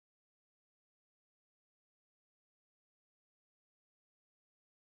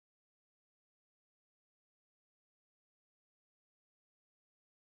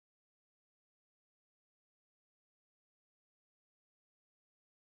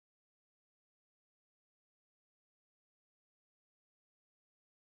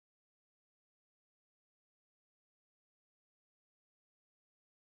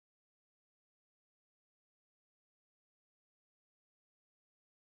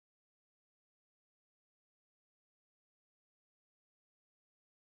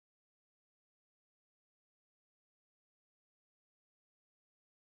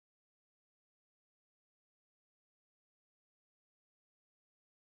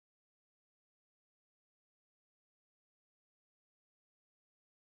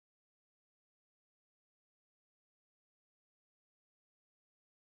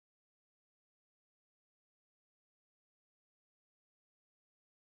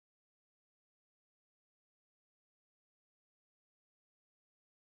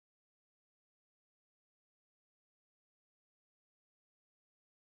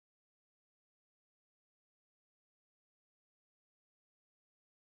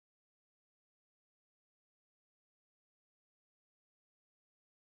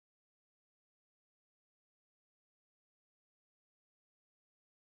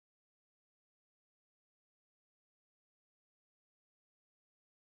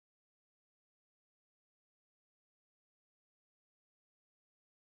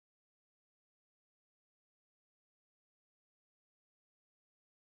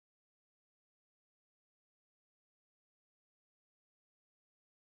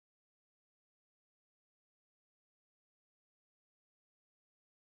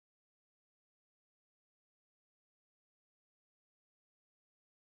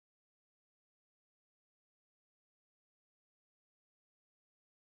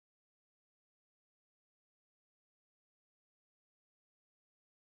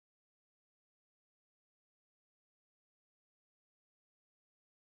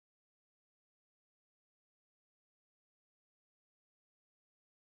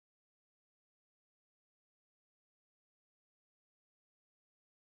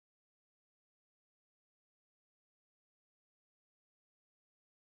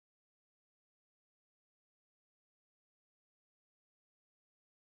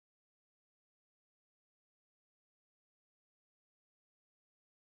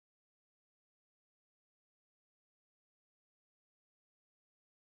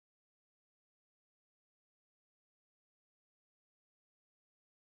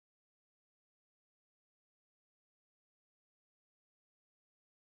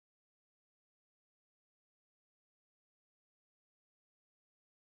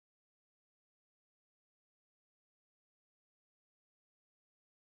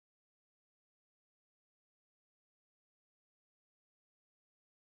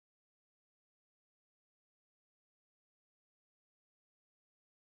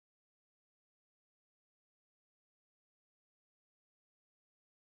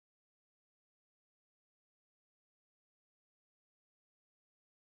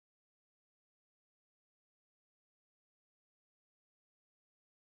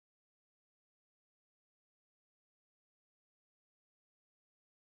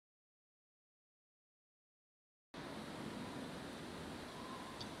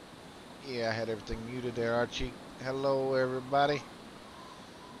Yeah, I had everything muted there, Archie. Hello, everybody.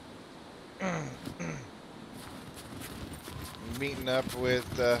 Meeting up with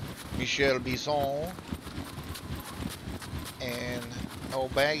Michele Bison and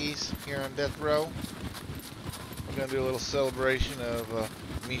old Baggies here on death row. We're going to do a little celebration of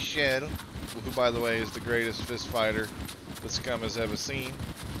Michele, who, by the way, is the greatest fist fighter that Scum has ever seen.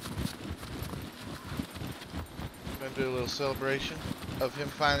 We're going to do a little celebration of him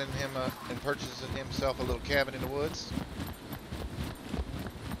finding him and purchasing himself a little cabin in the woods.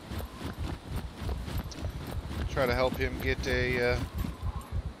 Try to help him get a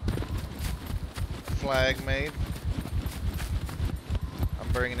flag made. I'm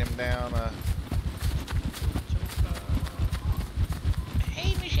bringing him down.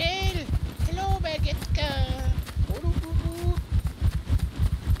 Hey, Michele. Hello, Baguette.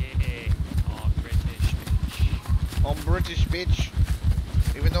 Yeah, on British bitch. I'm British, bitch.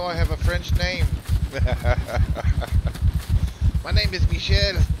 Even though I have a French name. My name is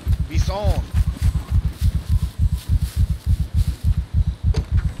Michele Bison.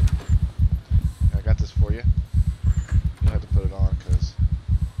 I got this for you. You'll have to put it on because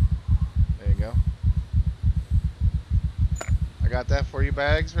there you go. I got that for you,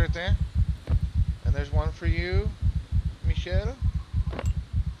 Bags, right there. And there's one for you, Michele.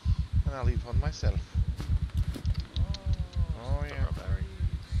 And I'll leave one myself. Oh yeah. Strawberries.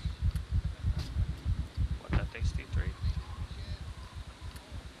 What, that tasty treat?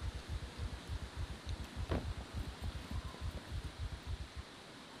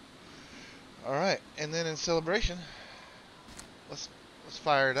 All right, and then in celebration, let's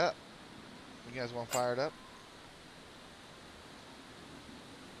fire it up. You guys want to fire it up?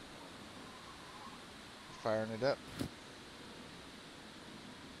 Firing it up.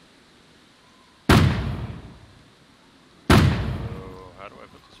 Oh, how do I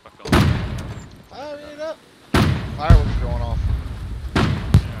put this back on? Firing it up. Fireworks are going off.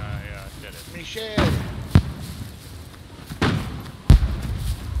 Yeah, I did it. Michele.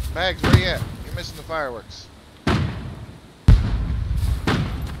 Bags, where you at? You're missing the fireworks.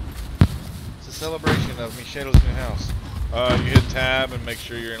 It's a celebration of Michele's new house. You hit tab and make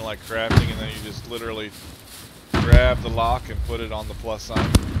sure you're in like crafting, and then you just literally grab the lock and put it on the plus sign.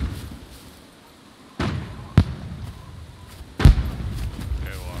 Okay,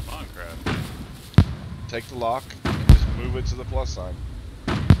 well, I'm on crafting. Take the lock and just move it to the plus sign.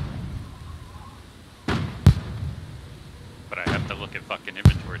 But I have to look at fucking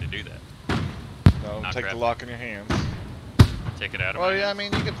inventory to do that. No, Not take the crafting. lock in your hands. Take it out of Well, my yeah, I hands.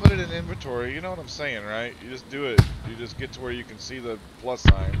 mean, you can put it in inventory. You know what I'm saying, right? You just do it. You just get to where you can see the plus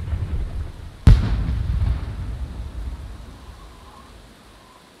sign.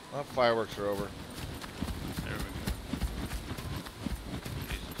 Well, fireworks are over. There we go.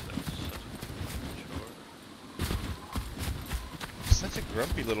 Jesus, that was such a Such a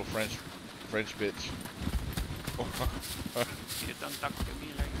grumpy little French bitch. chore. You don't talk to me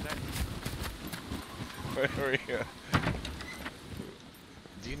like that. Where are you?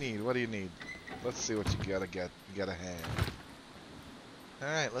 What do you need? Let's see what you gotta have.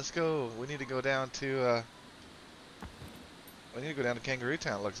 Alright, let's go. We need to go down to Kangaroo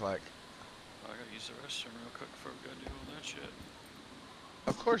Town, it looks like. I gotta use the restroom real quick before we gotta do all that shit.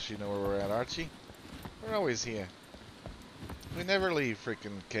 Of course you know where we're at, Archie. We're always here. We never leave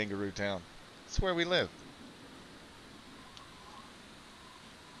freaking Kangaroo Town. It's where we live.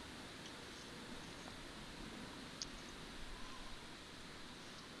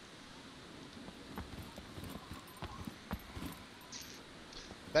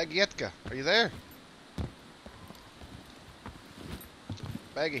 Bagietka, are you there?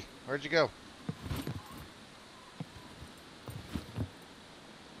 Baggy, where'd you go?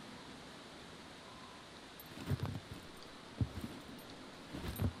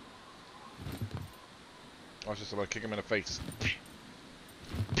 I was just about to kick him in the face.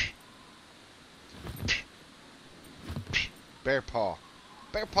 Bear paw.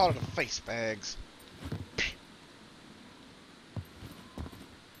 Bear paw to the face, Bags.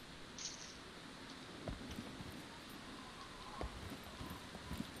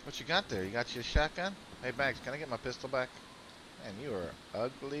 What you got there? You got your shotgun? Hey, Bags, can I get my pistol back? Man, you are an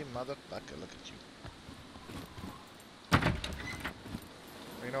ugly motherfucker. Look at you.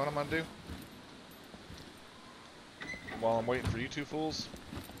 You know what I'm gonna do? While I'm waiting for you two fools.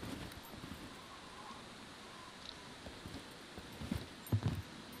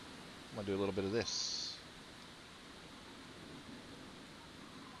 I'm gonna do a little bit of this.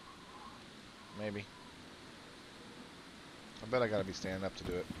 Maybe. I bet I gotta be standing up to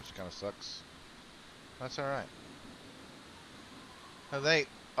do it, which kinda sucks. That's alright.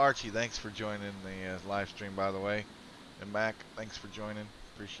 Archie, thanks for joining the live stream, by the way. And Mac, thanks for joining.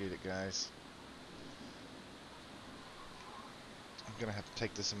 Appreciate it, guys. I'm gonna have to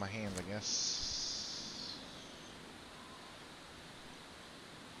take this in my hands, I guess.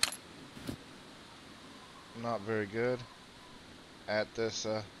 I'm not very good at this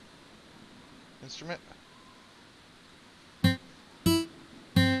instrument.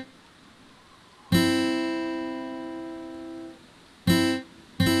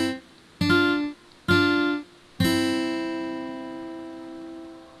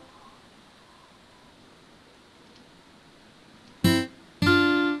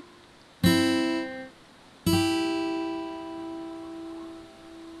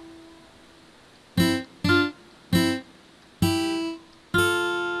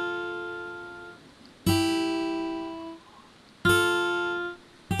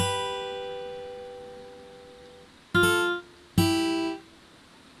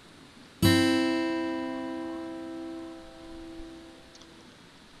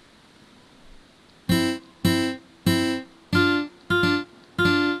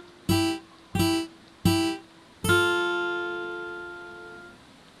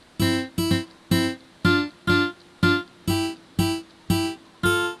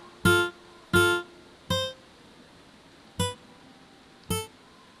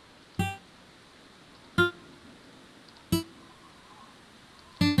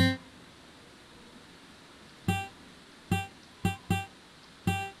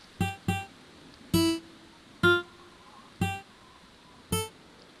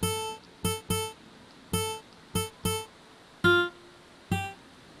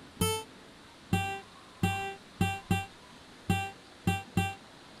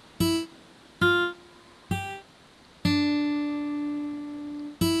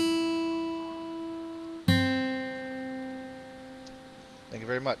 Thank you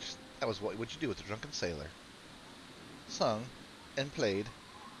very much. That was What Would You Do with the Drunken Sailor. Sung and played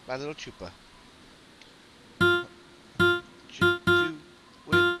by Little Chupa. Do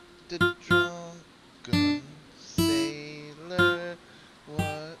with the drunken sailor? What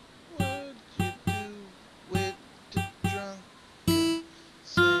would you do with the drunken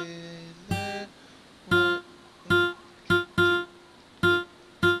sailor? What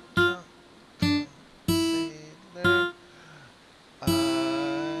would you do with the drunken sailor? I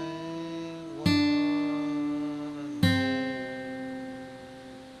wanna know.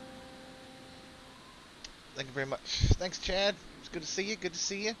 Thank you very much. Thanks, Chad. It's good to see you. Good to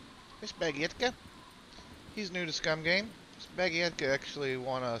see you. Miss Bagietka. He's new to Scum Game. Miss Bagietka actually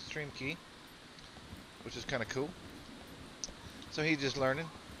won a stream key, which is kind of cool. So he's just learning.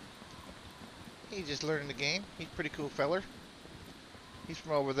 He's just learning the game. He's a pretty cool feller. He's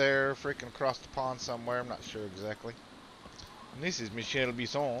from over there, freaking across the pond somewhere. I'm not sure exactly. And this is Michele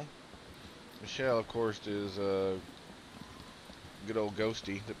Bison. Michele, of course, is a good old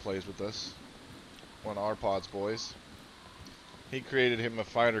ghosty that plays with us. One of our pod's boys. He created him a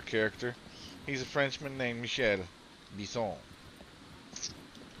fighter character. He's a Frenchman named Michele Bison.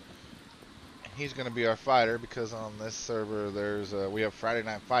 He's going to be our fighter because on this server there's we have Friday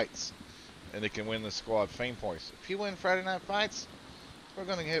night fights, and it can win the squad fame points. If you win Friday night fights, we're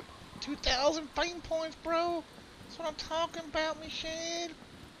going to get 2,000 fame points, bro. That's what I'm talking about, Michele.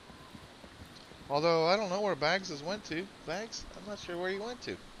 Although I don't know where Bags has went to. Bags? I'm not sure where he went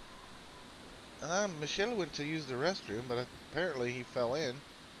to. Michele went to use the restroom, but apparently he fell in.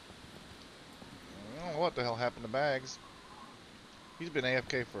 I don't know what the hell happened to Bags. He's been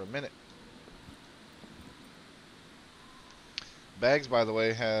AFK for a minute. Bags, by the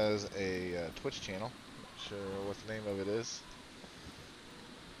way, has a Twitch channel. Not sure what the name of it is.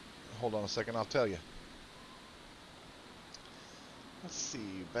 Hold on a second, I'll tell you. Let's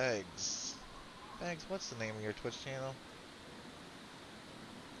see, Bags. Bags, what's the name of your Twitch channel?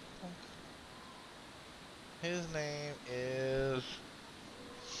 His name is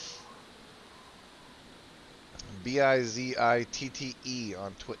Bizitte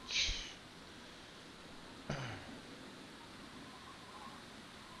on Twitch.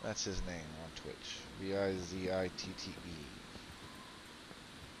 That's his name on Twitch. Bizitte.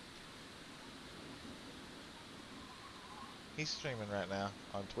 He's streaming right now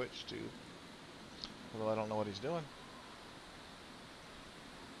on Twitch too. Although I don't know what he's doing.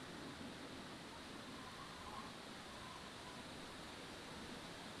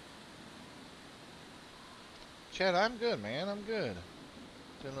 Chad, I'm good, man. I'm good.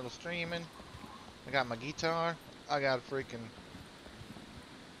 Doing a little streaming. I got my guitar. I got freaking...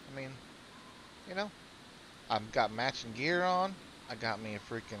 I mean, you know, I've got matching gear on. I got me a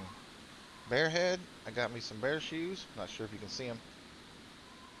freaking bear head. I got me some bear shoes. Not sure if you can see them.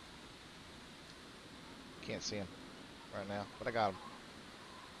 Can't see him right now, but I got him.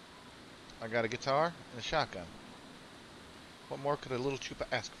 I got a guitar and a shotgun. What more could a little chupa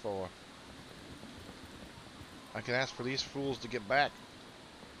ask for? I could ask for these fools to get back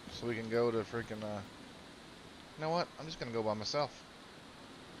so we can go to freaking, you know what? I'm just gonna go by myself.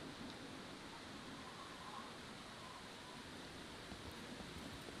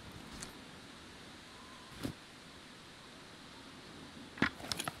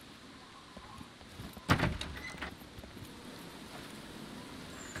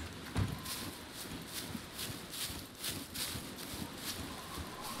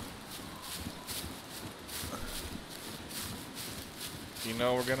 You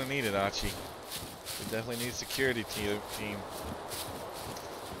know we're gonna need it, Achi. We definitely need security team.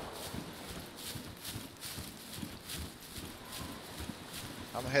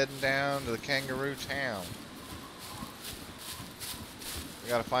 I'm heading down to the kangaroo town. We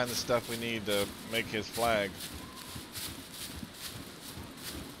gotta find the stuff we need to make his flag.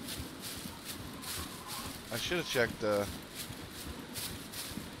 I should have checked the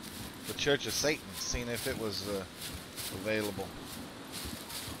Church of Satan, seen if it was available.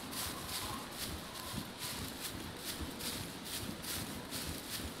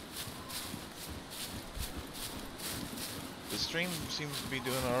 The stream seems to be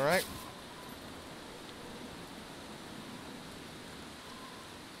doing all right.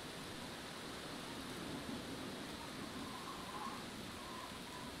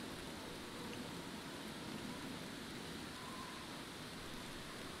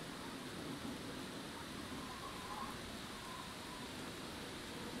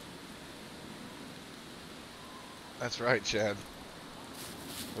 That's right, Chad.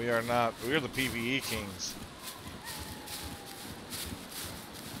 We are not. We're the PvE kings.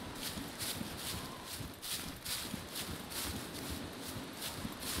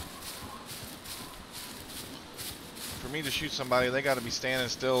 For me to shoot somebody, they got to be standing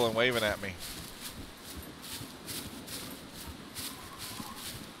still and waving at me.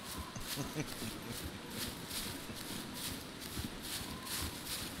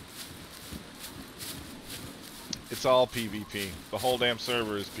 It's all PvP. The whole damn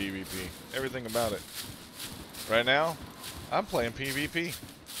server is PvP. Everything about it. Right now, I'm playing PvP.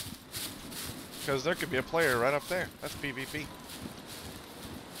 Because there could be a player right up there. That's PvP.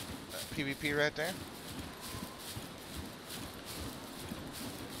 PvP right there.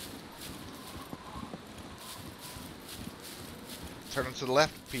 Turning to the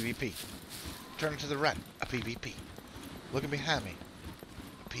left, PvP. Turning to the right, a PvP. Looking behind me,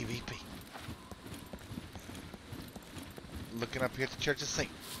 a PvP. Looking up here at the Church of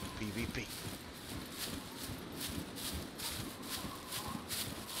Satan, PvP.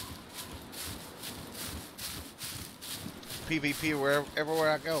 PvP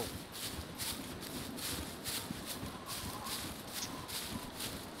everywhere I go.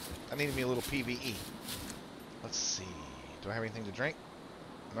 I need me a little PvE. Let's see. Do I have anything to drink?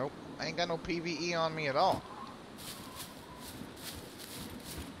 Nope. I ain't got no PvE on me at all.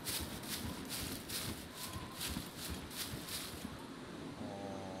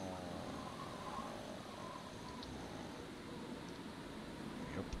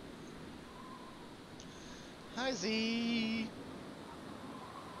 Yep. Hi, Z.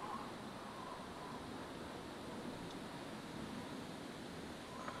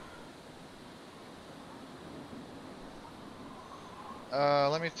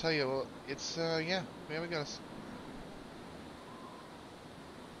 Let me tell you, it's, yeah, we got us.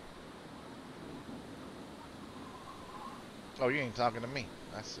 Oh, you ain't talking to me.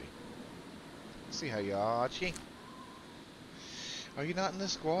 I see. See how you are, Archie. Are you not in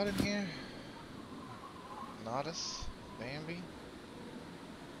this squad in here? Nodus? Bambi?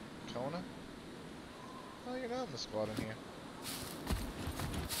 Kona? Oh, you're not in the squad in here.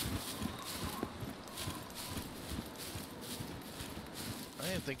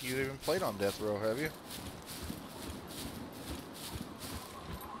 I didn't think you even played on Death Row, have you?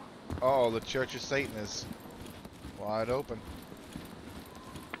 Oh, the Church of Satan is wide open.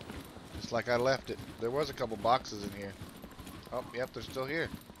 Just like I left it. There was a couple boxes in here. Oh, yep, they're still here.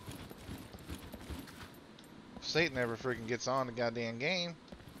 If Satan ever freaking gets on the goddamn game,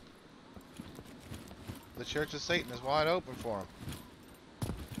 the Church of Satan is wide open for him.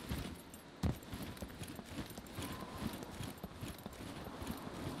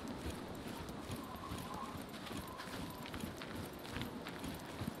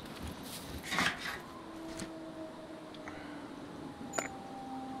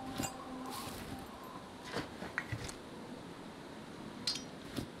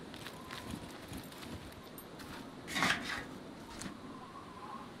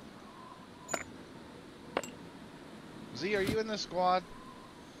 Z, are you in this squad?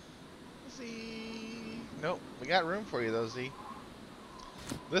 Z. Nope. We got room for you though, Z.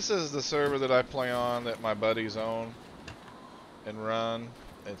 This is the server that I play on that my buddies own and run.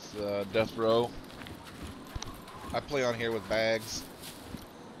 It's Death Row. I play on here with Bags.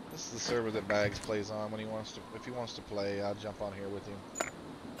 This is the server that Bags plays on when he wants to. If he wants to play, I'll jump on here with him.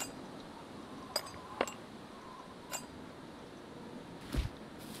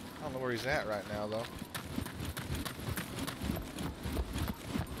 I don't know where he's at right now though.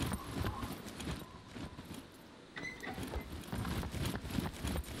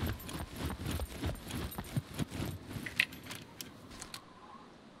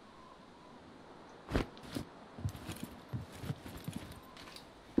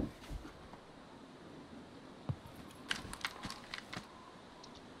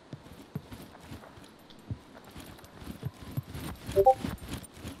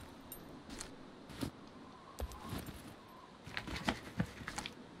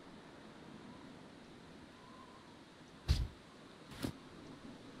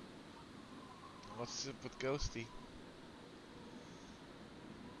 What's up with Ghosty?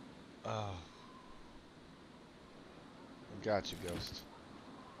 Oh. Got you, Ghost.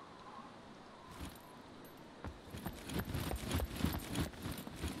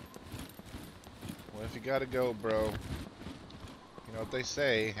 Well, if you gotta go, bro, you know what they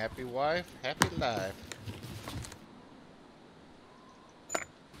say, happy wife, happy life.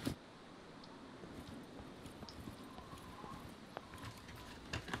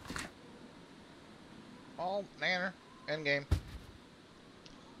 Oh, nanner. Endgame.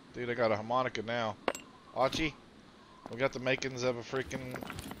 Dude, I got a harmonica now. Archie, we got the makings of a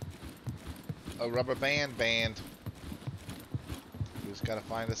rubber band. We just gotta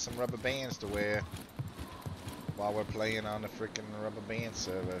find us some rubber bands to wear while we're playing on the freaking rubber band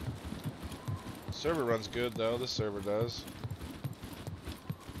server. Server runs good though, this server does.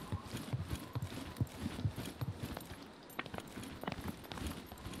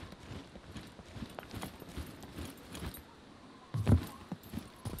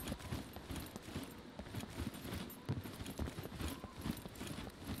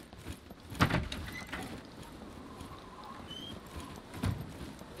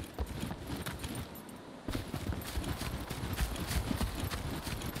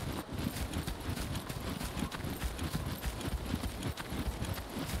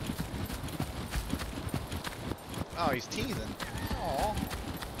 Oh, he's teething. Aww.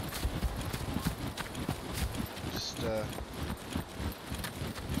 Just,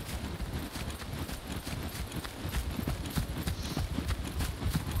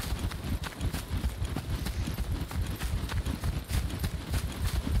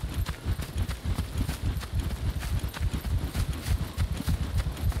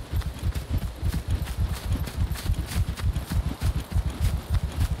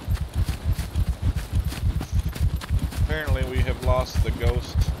 apparently we have lost the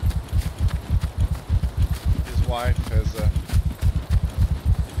Ghost. His wife has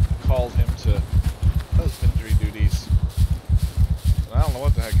called him to husbandry duties. And I don't know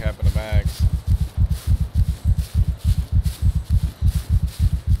what the heck happened to Bags.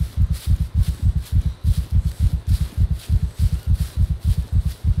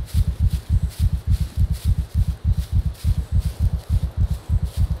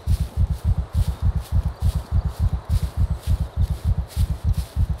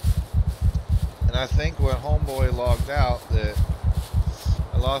 And I think when Homeboy logged out that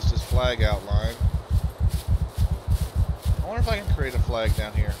I lost his flag outline. I wonder if I can create a flag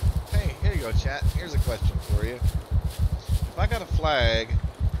down here. Hey, here you go, chat. Here's a question for you. If I got a flag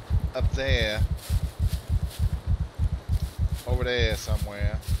up there, over there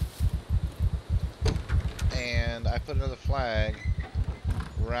somewhere, and I put another flag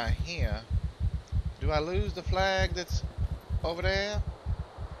right here, do I lose the flag that's over there?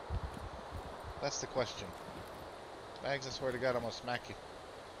 That's the question. Bags, I swear to God, I'm gonna smack you.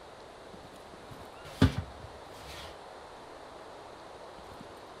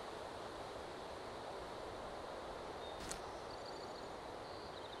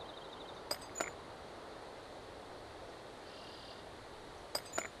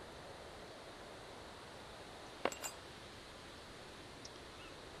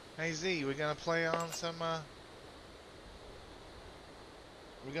 Hey Z, we're gonna play on some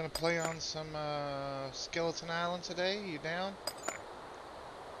Skeleton Island today. You down?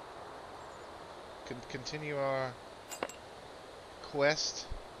 Continue our quest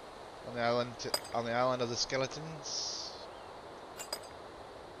on the island of the skeletons.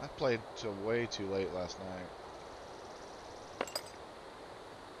 I played till way too late last night.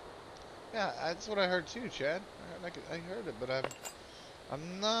 Yeah, that's what I heard too, Chad. I heard it, but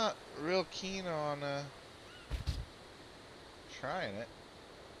I'm not real keen on trying it,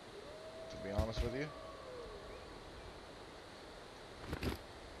 to be honest with you.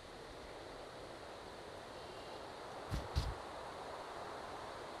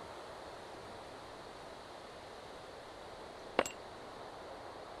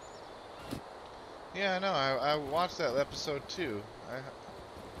 Yeah, I know. I watched that episode too.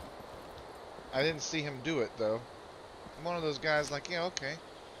 I didn't see him do it though. I'm one of those guys like, yeah, okay,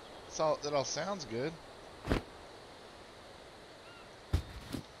 that all sounds good.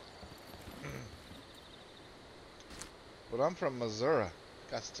 But I'm from Missouri.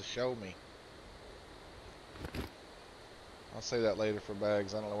 Got to show me. I'll say that later for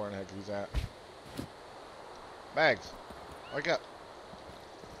Bags. I don't know where in the heck he's at. Bags, wake up.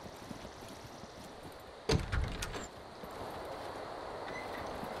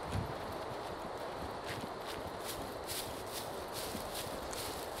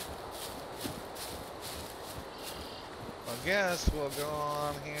 I guess we'll go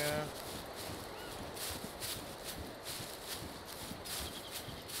on here.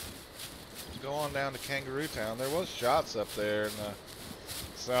 Go on down to Kangaroo Town. There was shots up there in the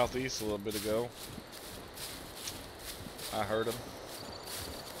southeast a little bit ago. I heard them.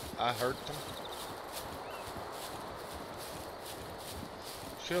 I heard them.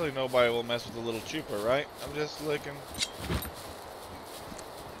 Surely nobody will mess with the little trooper, right? I'm just looking.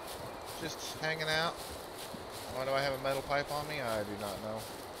 Just hanging out. Why do I have a metal pipe on me? I do not know.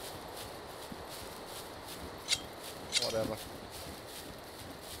 Whatever.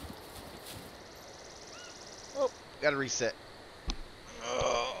 Oh, gotta reset.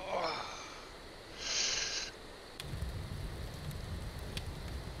 Oh.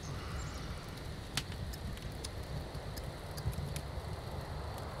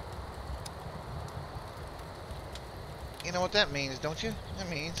 You know what that means, don't you? That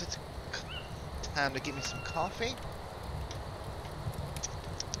means it's time to get me some coffee.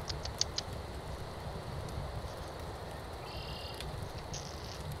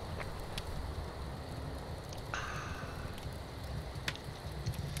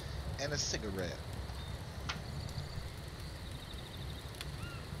 And a cigarette.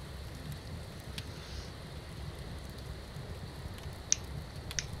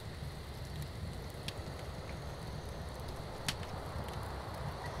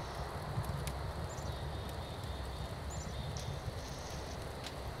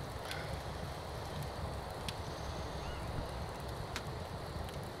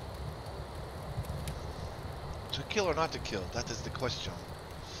 To kill or not to kill? That is the question.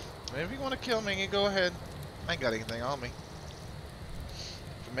 If you want to kill me, you go ahead. I ain't got anything on me.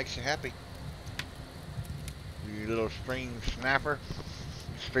 If it makes you happy. You little stream snapper.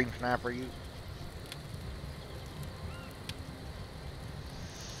 Stream snapper, you.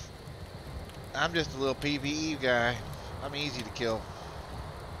 I'm just a little PvE guy. I'm easy to kill.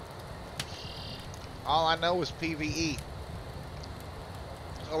 All I know is PvE.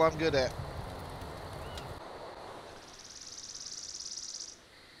 That's all I'm good at.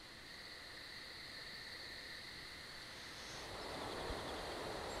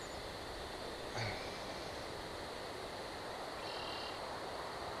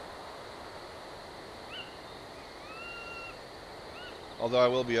 Although I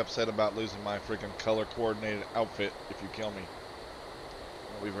will be upset about losing my freaking color coordinated outfit if you kill me.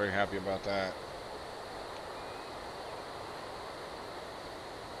 I'll be very happy about that.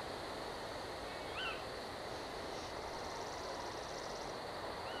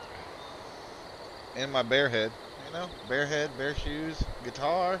 And my bear head. You know, bear head, bear shoes,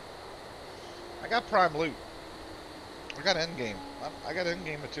 guitar. I got prime loot. I got endgame. I got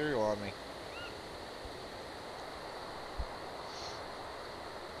endgame material on me.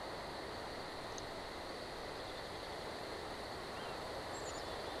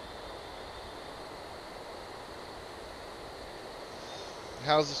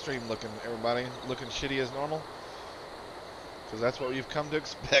 How's the stream looking, everybody? Looking shitty as normal? Because that's what you've come to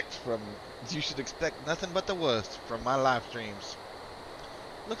expect from... You should expect nothing but the worst from my live streams.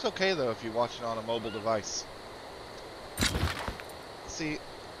 Looks okay, though, if you watch it on a mobile device. See,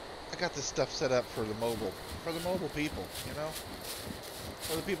 I got this stuff set up for the mobile people, you know?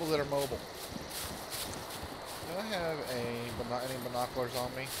 For the people that are mobile. Do I have any binoculars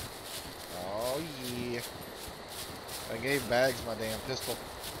on me? Oh, yeah. I gave Bags my damn pistol.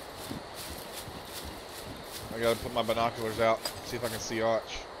 I gotta put my binoculars out, see if I can see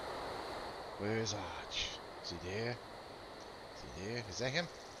Arch. Where's Arch? Is he there? Is he there? Is that him?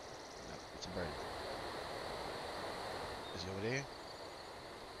 No, it's a bird. Is he over there?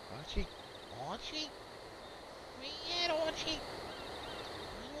 Archie? Archie? Where you at, Archie?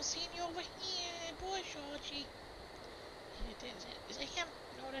 I don't see you over here in the bush, Archie. Is that him?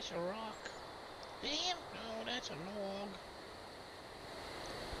 No, that's a rock. Is that him? No, that's a log.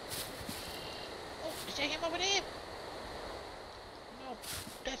 Oh, is that him over there? No,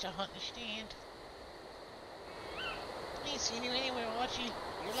 that's a hunting stand. I ain't seen you anywhere, Archie.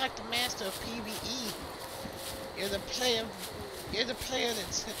 You're like the master of PvE. You're the player. You're the player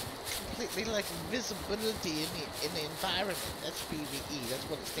that's completely like invisibility in the environment. That's PvE. That's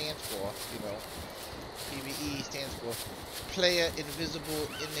what it stands for. You know, PvE stands for player invisible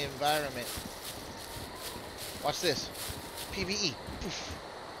in the environment. Watch this. PvE. Poof.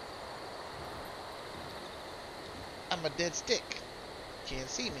 I'm a dead stick. Can't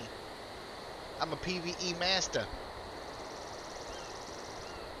see me. I'm a PvE master.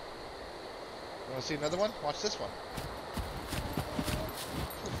 You want to see another one? Watch this one.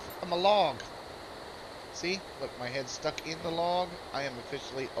 I'm a log. See? Look, my head's stuck in the log. I am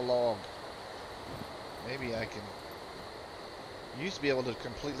officially a log. Maybe I can... You used to be able to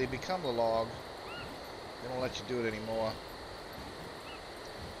completely become the log. They don't let you do it anymore.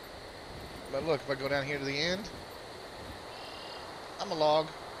 But look, if I go down here to the end, I'm a log.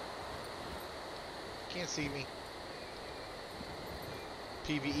 Can't see me.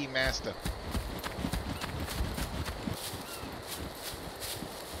 PvE master.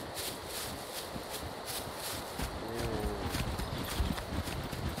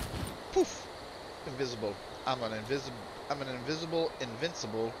 Poof! Invisible. I'm an invisible,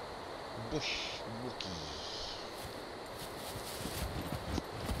 invincible bush Wookie.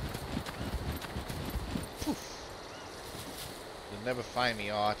 Poof! You'll never find me,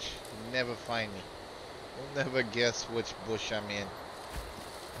 Arch. You'll never find me. You'll never guess which bush I'm in.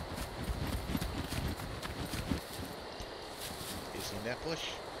 Is he in that bush?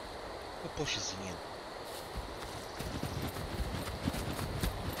 What bush is he in?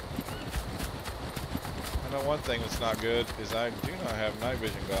 I know one thing that's not good is I do not have night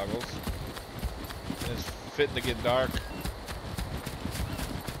vision goggles. And it's fitting to get dark.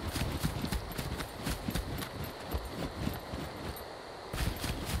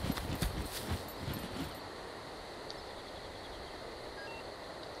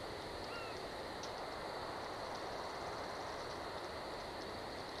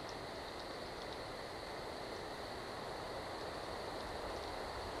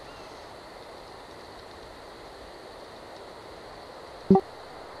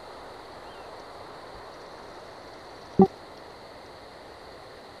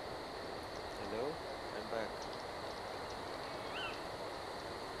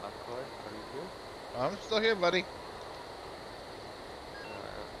 I'm still here, buddy.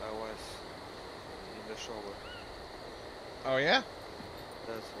 I was in the shower. Oh, yeah?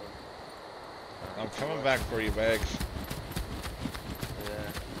 That's why. I'm coming back for you, Bags.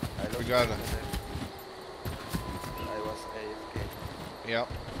 Yeah. I We got I was AFK. Yep.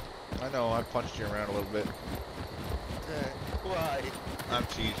 I know, I punched you around a little bit. Why? I'm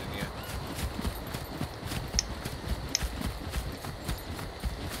teasing you.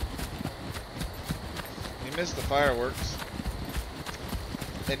 You missed the fireworks.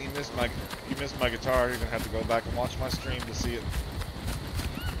 And you missed my guitar. You're gonna have to go back and watch my stream to see it.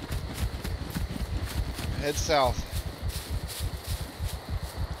 Head south.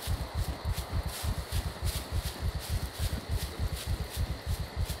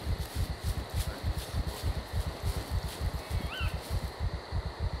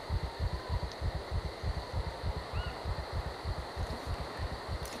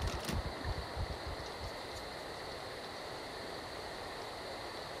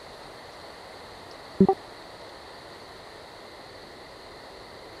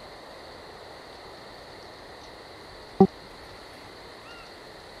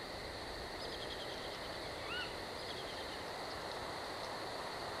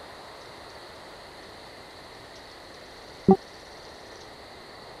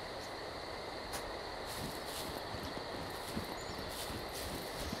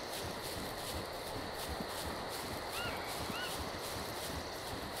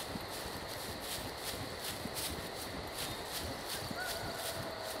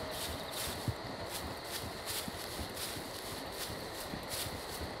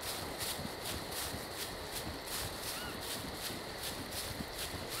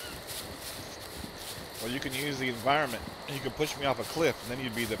 Well, you can use the environment, and you can push me off a cliff, and then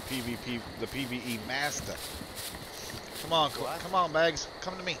you'd be the PvE master. Come on, come on, Bags,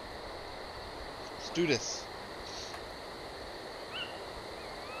 come to me. Let's do this.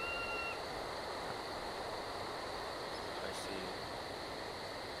 I see.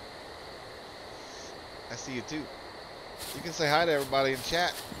 I see you too. You can say hi to everybody in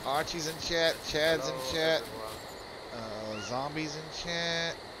chat. Archie's in chat. Chad's Hello, in chat. everyone. Zombies in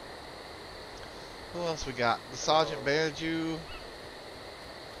chat. Who else we got? The Hello. Sergeant Bear Jew.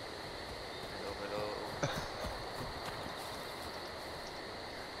 Hello, hello.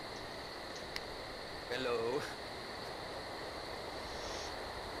 Hello.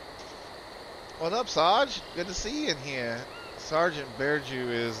 What up, Sarge? Good to see you in here. Sergeant Bear Jew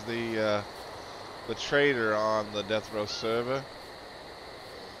is the trader on the Death Row server.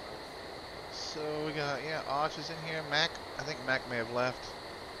 So we got, yeah, Arch is in here. Mac, I think Mac may have left.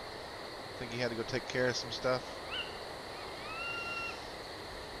 I think he had to go take care of some stuff.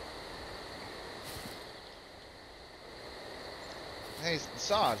 Hey,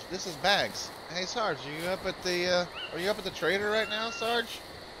 Sarge, this is Bags. Hey, Sarge, are you up at the trader right now, Sarge?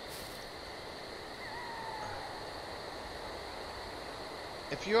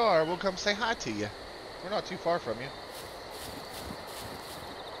 If you are, we'll come say hi to you. We're not too far from you.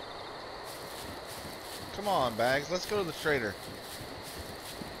 Come on, Bags, let's go to the trader.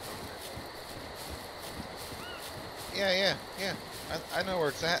 Yeah. I know where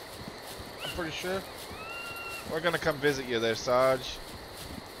it's at. I'm pretty sure. We're gonna come visit you there, Sarge.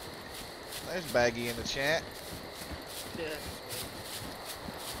 There's Baggy in the chat. Yeah.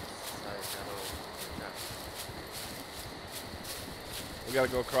 Hello. We gotta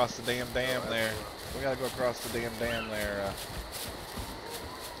go across the damn dam there. We gotta go across the damn dam there.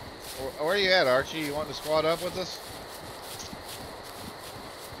 Where are you at, Archie? You want to squad up with us?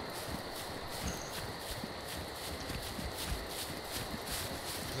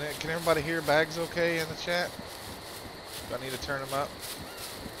 Can everybody hear Bags okay in the chat? Do I need to turn them up?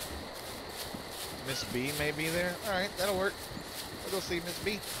 Miss B may be there. Alright, that'll work. We'll go see Miss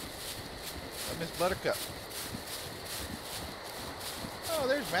B. Or Miss Buttercup. Oh,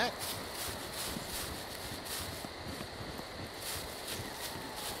 there's Matt.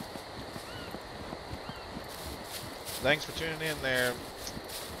 Thanks for tuning in there,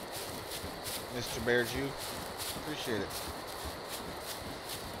 Mr. Bear Jew. Appreciate it.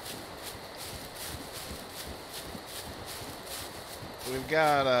 We've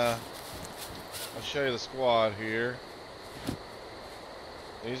got, I'll show you the squad here.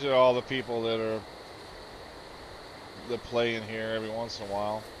 These are all the people that play in here every once in a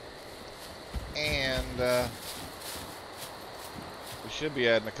while. And, we should be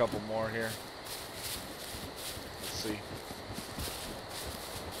adding a couple more here. Let's see.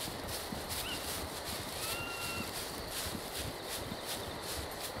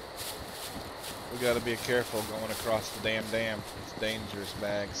 We gotta be careful going across the damn dam. It's dangerous,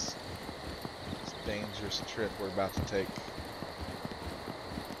 Bags. It's a dangerous trip we're about to take.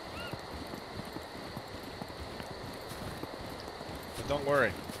 But don't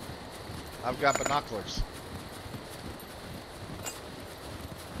worry. I've got binoculars.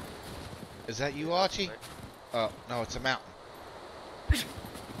 Is that you, Archie? Oh, no, it's a mountain.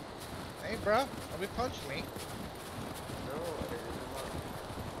 Hey, bro. Don't be punching me. No, I didn't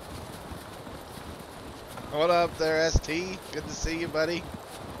know. What up there, ST? Good to see you, buddy.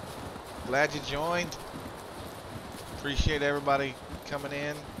 Glad you joined. Appreciate everybody coming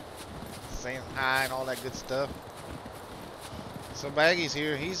in, saying hi and all that good stuff. So Baggy's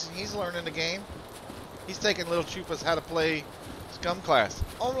here. He's learning the game. He's taking Little Chupa's how to play Scum class.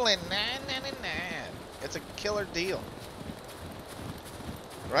 Only $9.99. It's a killer deal.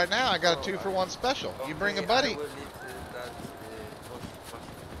 Right now, I got a 2-for-1 special. You bring a buddy. I will need that push.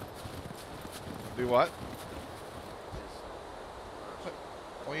 Do what?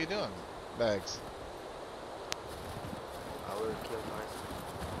 What are you doing, Bags? I will kill myself.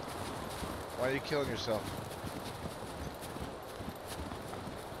 Why are you killing yourself?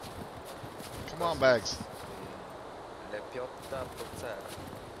 Come on, Bags. Le piotta pozzera.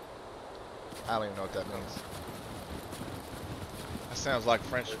 I don't even know what that means. That sounds like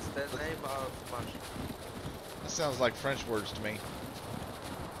French. It's the name of mushroom. That sounds like French words to me.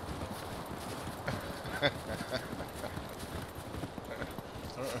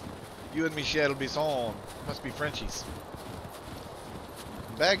 You and Michele Bison must be Frenchies.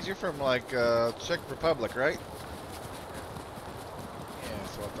 Bags, you're from like Czech Republic, right? Yeah,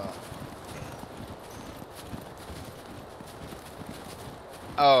 that's what I thought.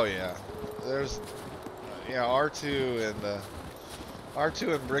 Oh yeah, there's yeah R2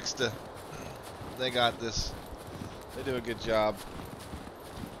 and Brixta. They got this. They do a good job.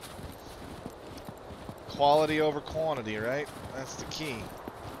 Quality over quantity, right? That's the key.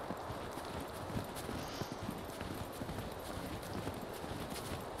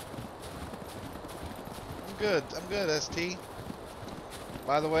 I'm good, ST.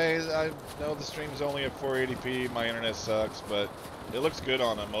 By the way, I know the stream's only at 480p. My internet sucks, but it looks good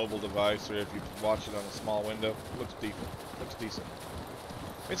on a mobile device, or if you watch it on a small window, it looks decent. Looks decent.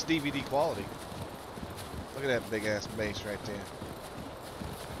 It's DVD quality. Look at that big ass bass right there.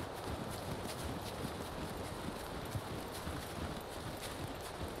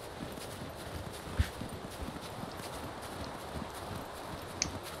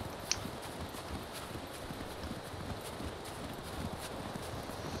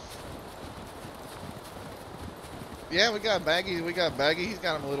 Yeah, we got Baggy. We got Baggy. He's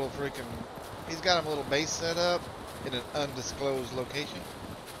got him a little freaking. He's got him a little base set up in an undisclosed location.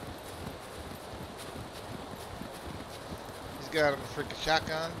 He's got him a freaking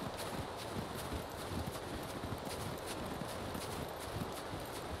shotgun.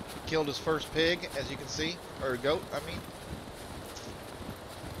 Killed his first pig, as you can see, or goat, I mean.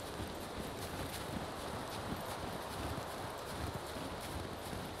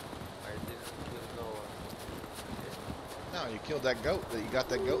 I didn't kill no one. No, you killed that goat. You got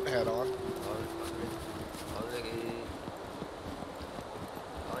that goat hat on. Only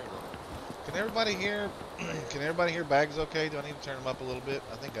I know. Can everybody hear? Can everybody hear Bags? Okay. Do I need to turn him up a little bit?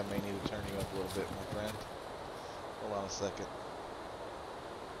 I think I may need to turn you up a little bit, my friend. Hold on a second.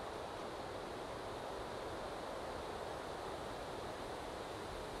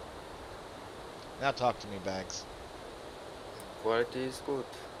 Now talk to me, Bags. Quality is good.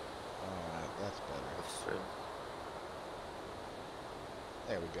 Alright, that's better. Of stream.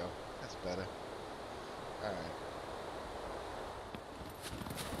 There we go. That's better. Alright.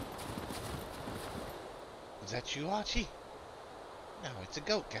 Is that you, Archie? No, it's a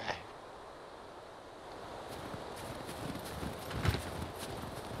goat guy.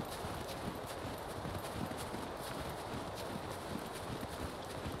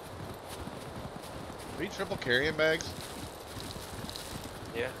 Are you triple carrying Bags?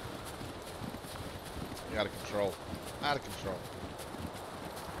 Yeah. You're out of control. Out of control.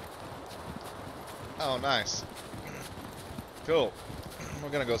 Oh, nice. Cool. We're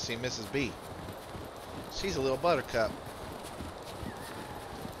gonna go see Mrs. B. She's a little buttercup.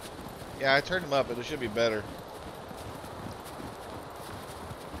 Yeah, I turned him up, but it should be better.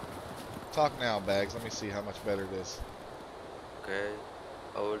 Talk now, Bags. Let me see how much better it is. Okay.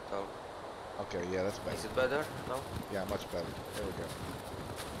 I will talk. Okay, yeah, that's better. Is it better? No? Yeah, much better. There we go.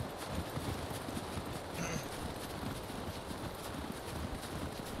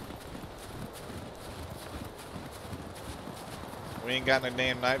 We ain't got no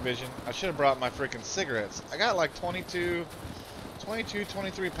damn night vision. I should have brought my freaking cigarettes. I got like 23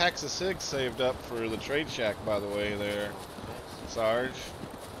 packs of cigs saved up for the trade shack, by the way, there, Sarge.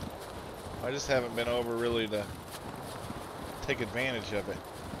 I just haven't been over really to take advantage of it.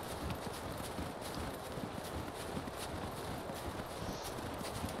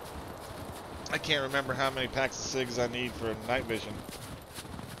 I can't remember how many packs of cigs I need for night vision.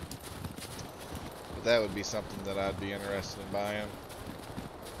 But that would be something that I'd be interested in buying.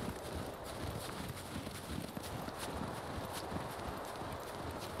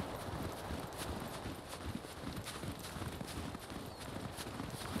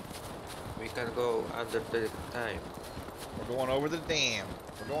 We can go under the time. We're going over the dam.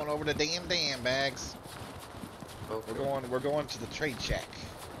 We're going over the damn Bags. Okay. We're going to the trade shack.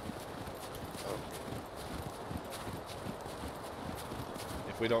 Oh.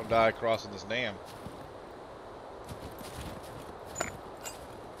 If we don't die crossing this dam.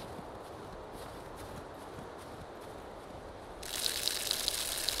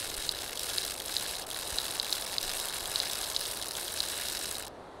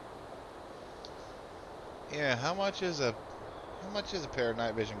 Yeah, how much is a pair of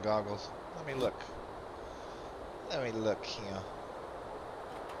night vision goggles? Let me look. Let me look here.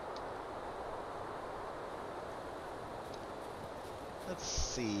 Let's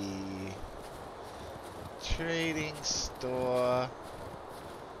see. Trading store.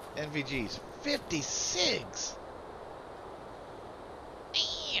 NVGs. 56!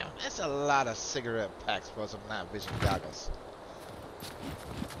 Damn, that's a lot of cigarette packs for some night vision goggles.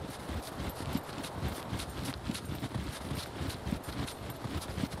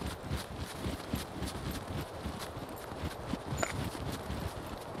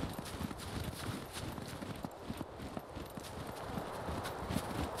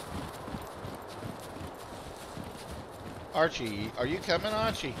 Archie, are you coming,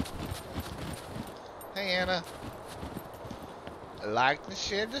 Archie? Hey, Anna. Like and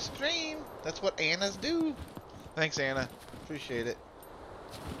share the stream. That's what Annas do. Thanks, Anna. Appreciate it.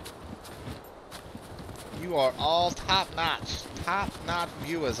 You are all top-notch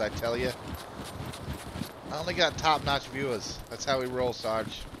viewers, I tell you. I only got top-notch viewers. That's how we roll,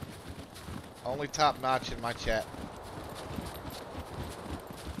 Sarge. Only top-notch in my chat.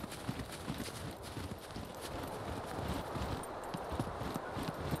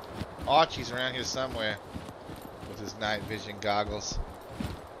 Archie's around here somewhere with his night vision goggles.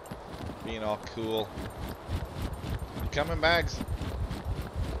 Being all cool. You coming, Bags?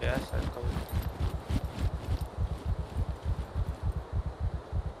 Yes, I'm coming.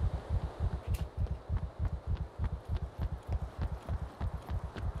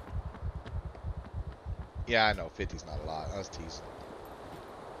 Yeah, I know. 50's not a lot. I was teasing.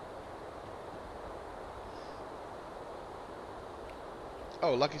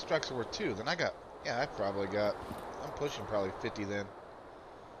 Oh, Lucky Strikes are worth 2. Then I got... Yeah, I probably got... I'm pushing probably 50 then.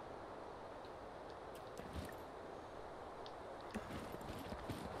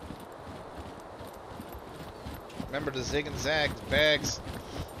 Remember to zig and zag. The Bags,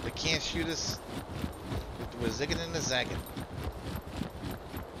 they can't shoot us. We're zigging and zagging.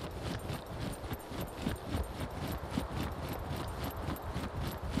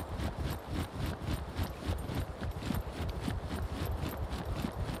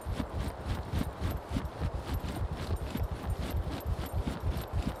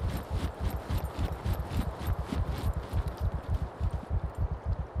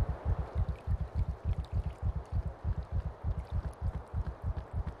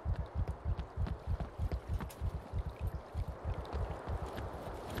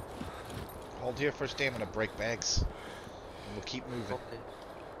 Hold here for stamina break, Bags. And we'll keep moving. Okay.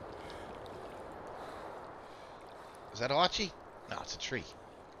 Is that Archie? No, it's a tree.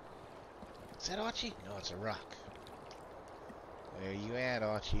 Is that Archie? No, it's a rock. Where you at,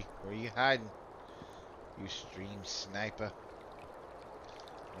 Archie? Where you hiding? You stream sniper.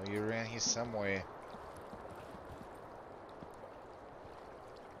 Oh, you're around here somewhere.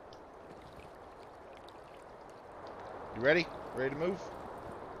 You ready? Ready to move?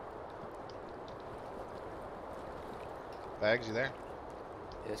 Bags, you there?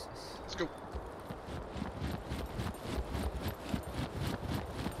 Yes, yes. Let's go.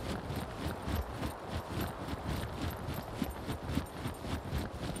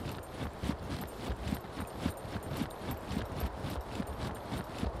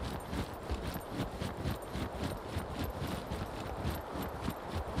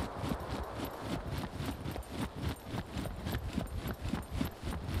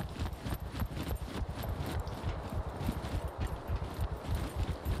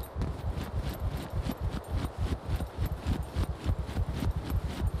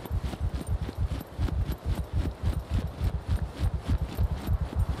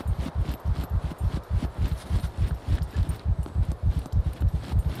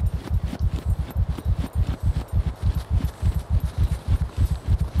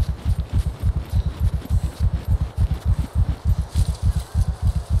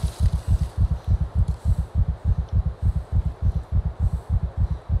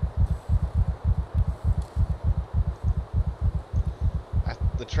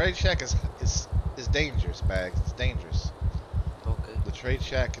 The trade shack is dangerous, Bags. It's dangerous. Okay. The trade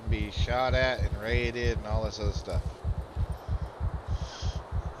shack can be shot at and raided and all this other stuff.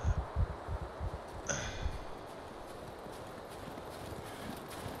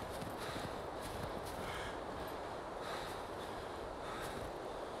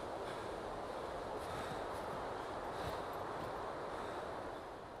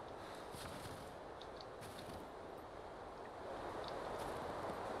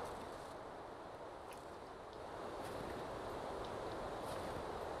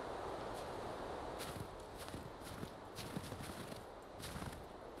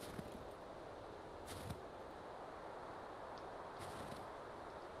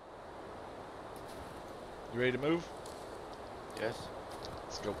 You ready to move? Yes.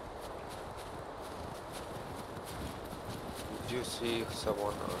 Let's go. Did you see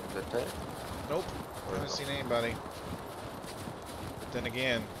someone on the tank? Nope. Or Haven't no? seen anybody. But then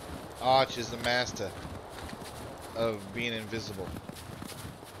again, Arch is the master of being invisible.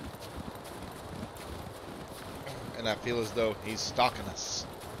 And I feel as though he's stalking us.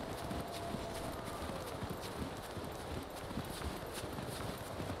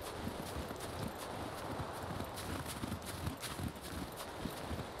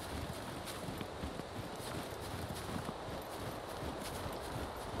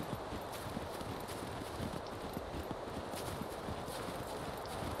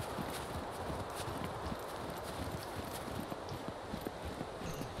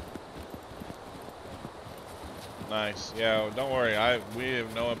 Nice. Yeah, don't worry. We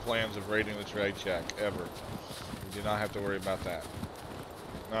have no plans of raiding the trade shack ever. We do not have to worry about that.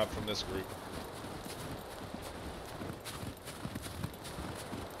 Not from this group.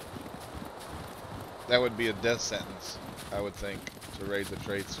 That would be a death sentence, I would think, to raid the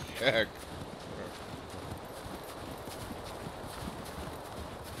traits shack.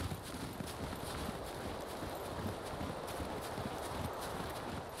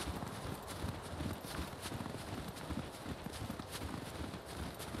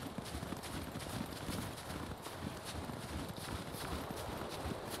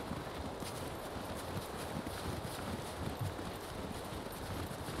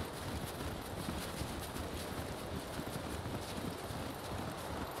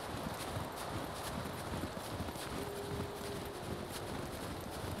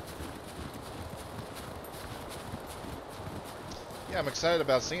 Yeah, I'm excited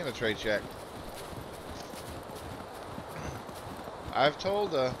about seeing the trade shack. I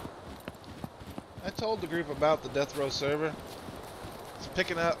told the group about the Death Row server. It's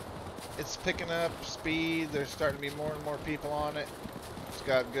picking up speed. There's starting to be more and more people on it. It's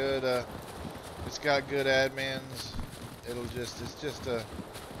got good admins. It's just a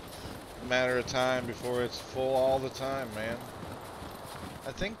matter of time before it's full all the time, man.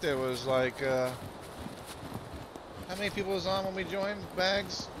 I think there was like how many people was on when we joined,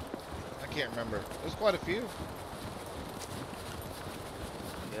 Bags? I can't remember. It was quite a few.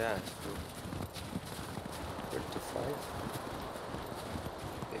 Yeah, it's true. 35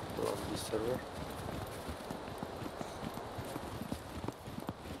 people on this server.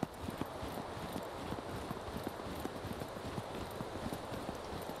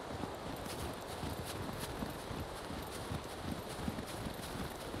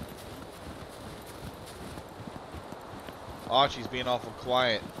 Archie's being awful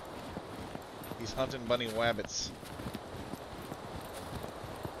quiet. He's hunting bunny wabbits.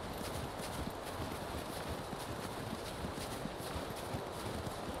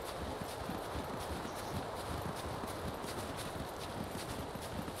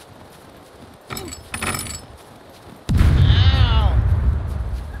 Ow!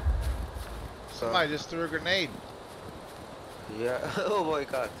 Somebody just threw a grenade. Yeah. Oh my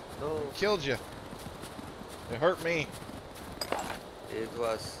god. No. Killed you. It hurt me. It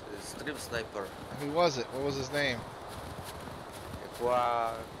was a stream sniper. Who was it? What was his name? A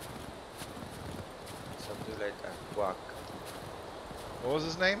quack. Something like that. Quack. What was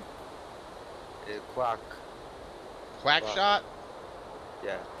his name? A quack. Quack Quack. shot?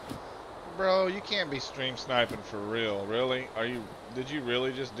 Yeah. Bro, you can't be stream sniping for real. Really? Did you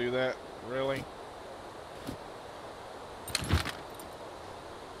really just do that? Really?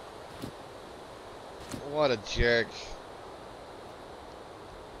 What a jerk.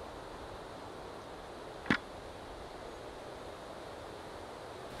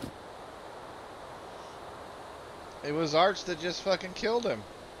 It was Arch that just fucking killed him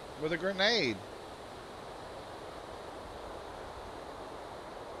with a grenade.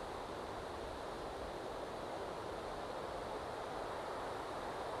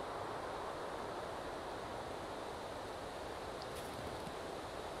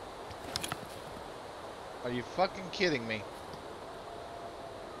 Are you fucking kidding me?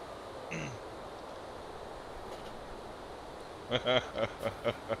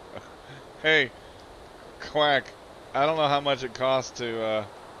 Hey, Quack. I don't know how much it costs to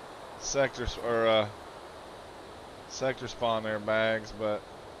sector spawn their Bags, but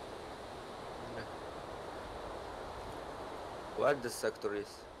What the sector is?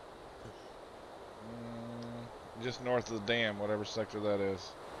 just north of the dam, whatever sector that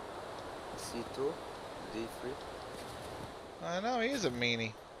is. C2? D3? I know he's a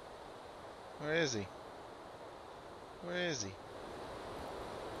meanie. Where is he? Where is he?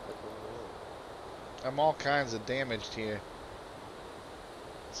 I don't know. I'm all kinds of damaged here.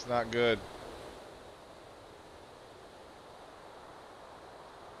 It's not good.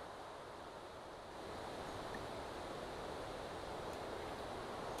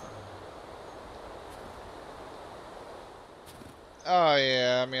 Oh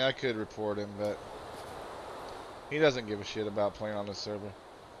yeah, I mean I could report him, but he doesn't give a shit about playing on this server.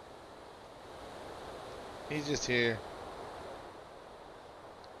 He's just here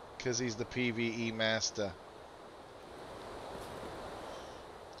because he's the PvE master.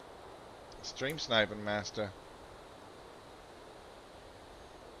 Stream sniping master.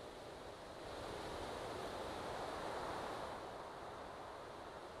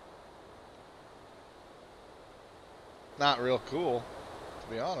 Not real cool, to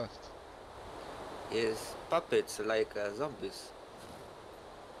be honest. Is puppets like zombies?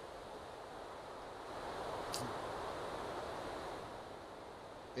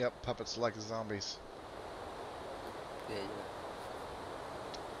 Yep, puppets like zombies. Yeah, yeah.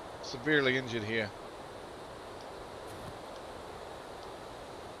 Severely injured here.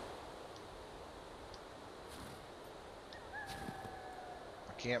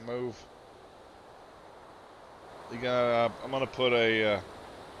 can't move. You got. I'm gonna put a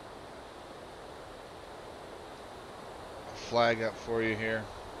flag up for you here,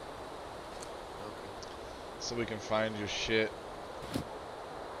 Okay. so we can find your shit.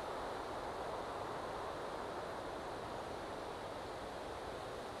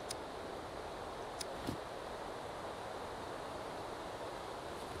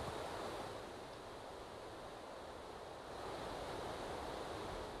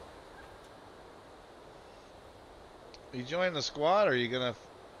 You join the squad, or are you gonna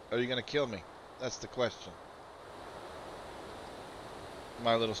kill me? That's the question.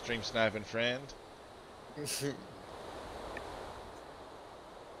 My little stream sniping friend.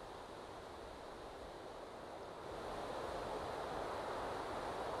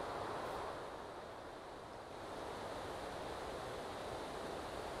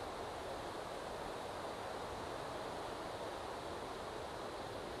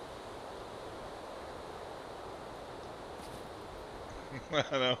 I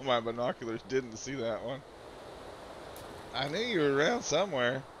know my binoculars didn't see that one. I knew you were around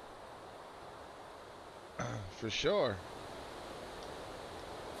somewhere. For sure.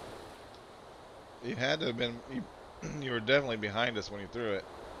 You had to have been. You were definitely behind us when you threw it.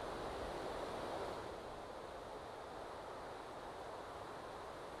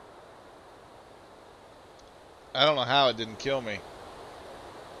 I don't know how it didn't kill me.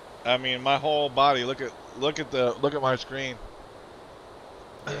 I mean, my whole body. Look at my screen.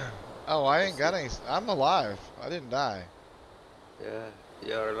 Yeah. Oh, I I ain't got see. any. I'm alive. I didn't die. Yeah,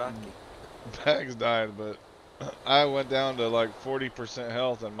 you're lucky. Bags died, but I went down to like 40%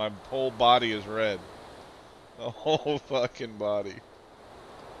 health, and my whole body is red. The whole fucking body.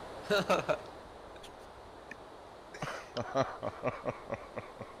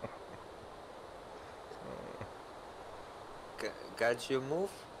 Can't you move?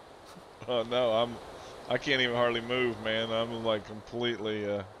 Oh no, I can't even hardly move, man. I'm like completely.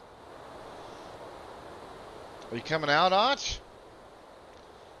 Are you coming out, Arch?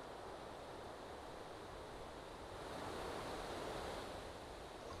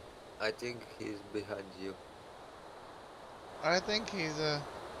 I think he's behind you. I think he's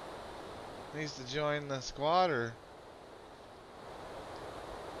needs to join the squad or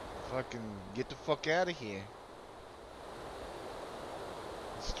fucking get the fuck out of here.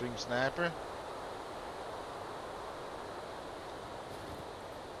 Stream sniper.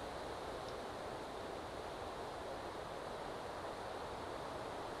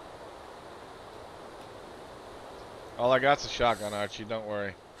 All I got's a shotgun, Archie. Don't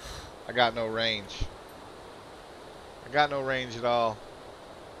worry. I got no range. I got no range at all.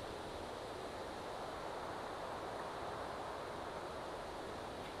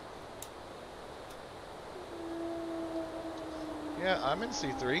 Yeah, I'm in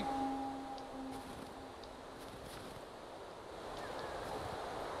C3.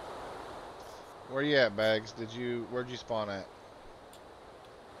 Where you at, Bags? Where'd you spawn at?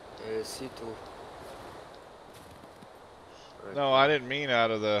 C2. Right No, I here. didn't mean out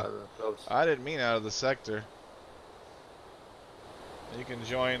of the. Close. I didn't mean out of the sector. You can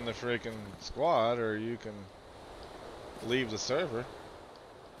join the freaking squad, or you can leave the server.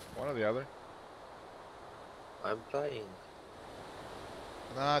 One or the other. I'm flying.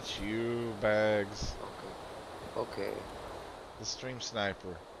 Not you, Bags. Okay. Okay. The stream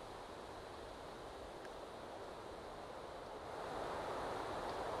sniper.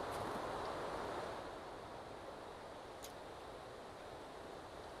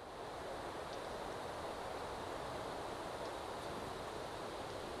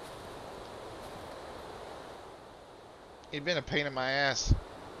 You've been a pain in my ass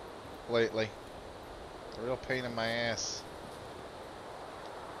lately. A real pain in my ass.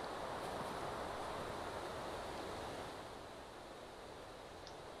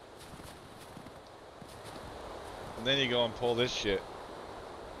 And then you go and pull this shit,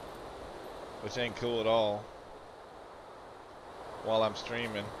 which ain't cool at all, while I'm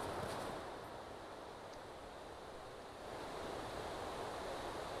streaming.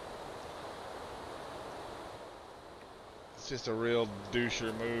 It's just a real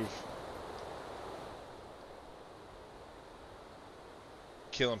doucher move.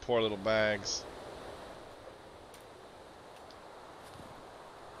 Killing poor little Bags.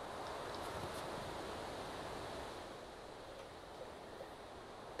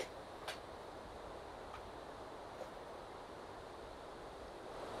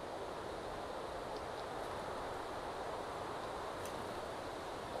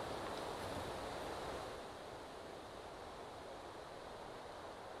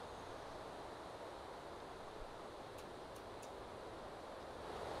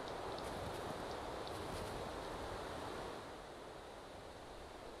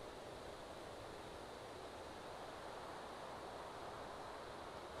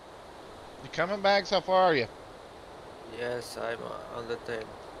 coming, Bags? How far are you? Yes, I'm on the thing.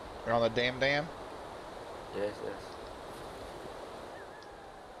 You're on the dam? Yes, yes.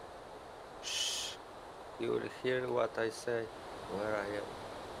 Shh. You will hear what I say. Where I am.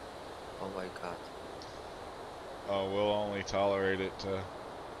 Oh my god. Oh, we'll only tolerate it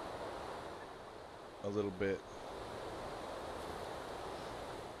a little bit.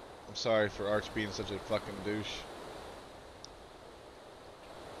 I'm sorry for Arch being such a fucking douche.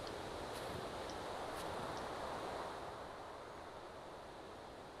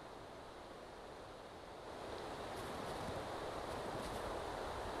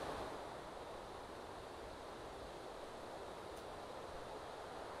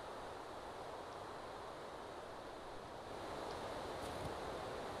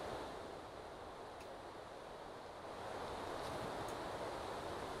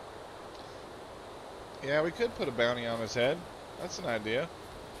 Yeah, we could put a bounty on his head. That's an idea.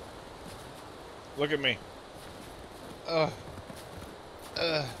 Look at me. Ugh.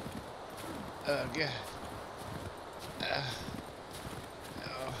 Ugh. God.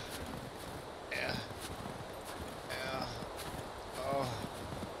 Oh. Yeah. Yeah. Oh.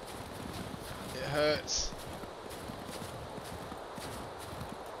 It hurts.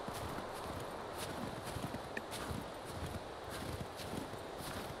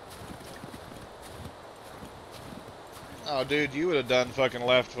 Oh, dude, you would have done fucking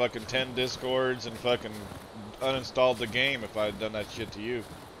left fucking 10 discords and fucking uninstalled the game if I had done that shit to you.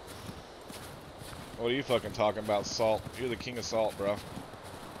 What are you fucking talking about, Salt? You're the king of salt, bro.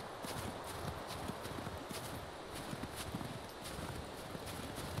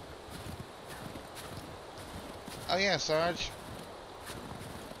 Oh yeah, Sarge.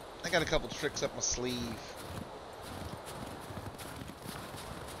 I got a couple tricks up my sleeve.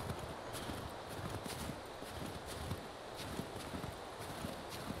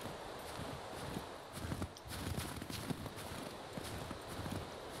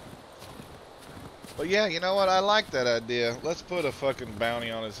 But yeah, you know what? I like that idea. Let's put a fucking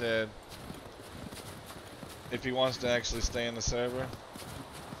bounty on his head. If he wants to actually stay in the server.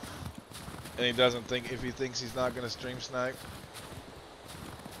 And he doesn't think, if he thinks he's not going to stream snipe.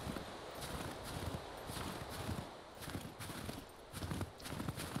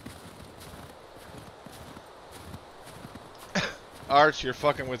 Arch, you're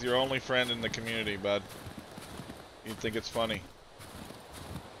fucking with your only friend in the community, bud. You'd think it's funny.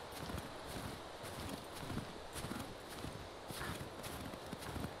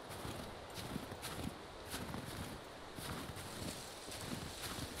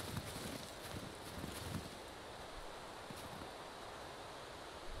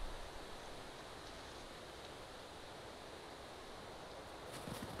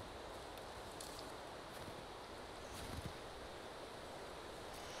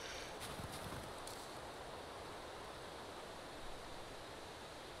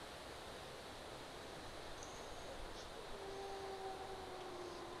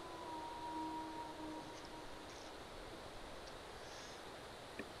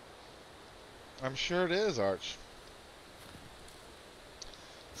 I'm sure it is, Arch.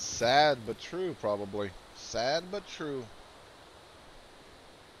 Sad but true, probably. Sad but true.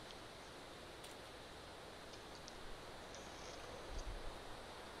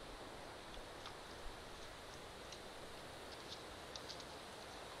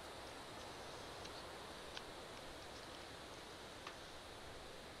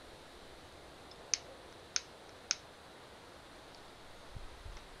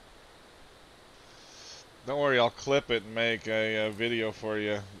 Don't worry, I'll clip it and make a video for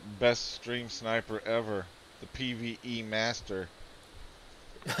you. Best stream sniper ever. The PvE master.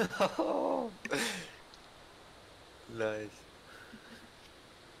 Nice.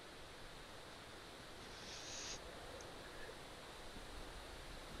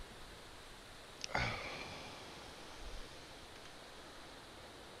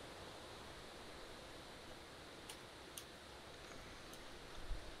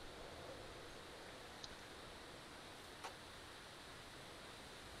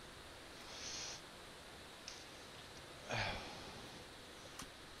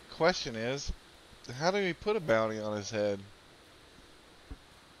 Question is, how do we put a bounty on his head?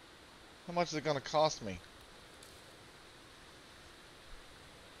 How much is it going to cost me?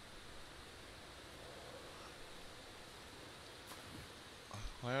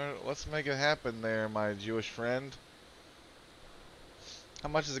 Well, let's make it happen there, my Jewish friend. How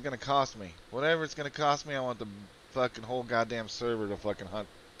much is it going to cost me? Whatever it's going to cost me, I want the fucking whole goddamn server to fucking hunt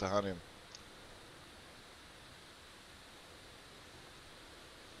him.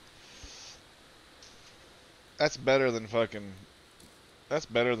 That's better than fucking That's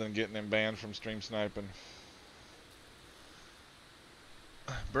better than getting him banned from stream sniping.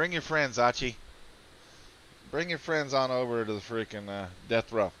 Bring your friends, Achi. Bring your friends on over to the freaking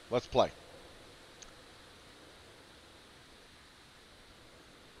death row. Let's play.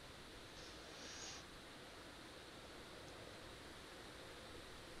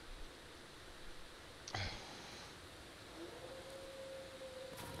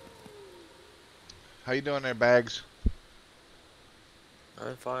 How you doing there, Bags?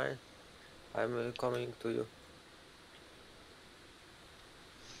 I'm fine. I'm coming to you.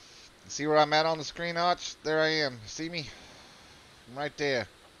 See where I'm at on the screen, Arch? There I am. See me? I'm right there.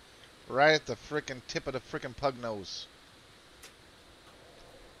 Right at the frickin' tip of the frickin' pug nose.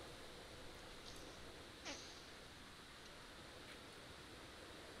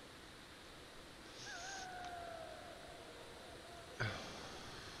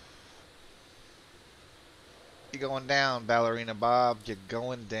 You're going down, Ballerina Bob. You're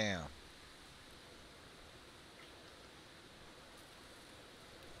going down.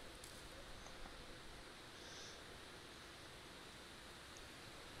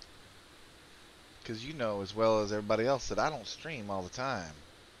 Because you know as well as everybody else that I don't stream all the time.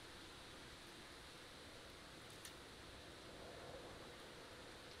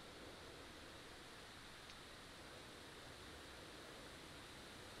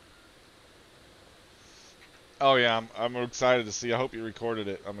 Oh yeah, I'm excited to see. I hope you recorded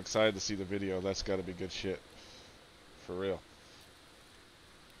it. I'm excited to see the video. That's got to be good shit. For real.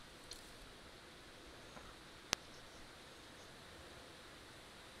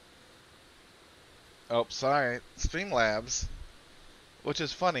 Oh, sorry. Streamlabs, which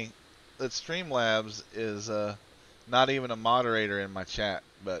is funny that Streamlabs is not even a moderator in my chat,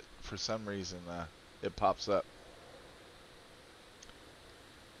 but for some reason it pops up.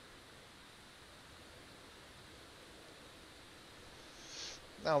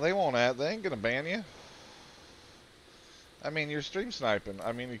 No, they won't add. They ain't gonna ban you. I mean, you're stream sniping.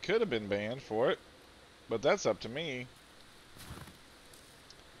 I mean, you could have been banned for it, but that's up to me.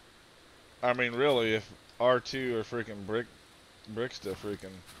 I mean, really, if R2 or freaking Bricksta freaking,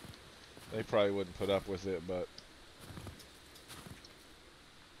 they probably wouldn't put up with it, but.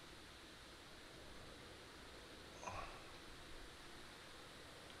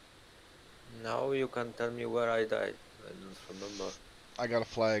 Now you can tell me where I died. I don't remember. I got a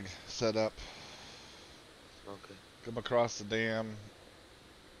flag set up. Okay. Come across the dam.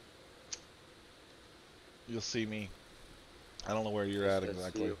 You'll see me. I don't know where you're Yes, at I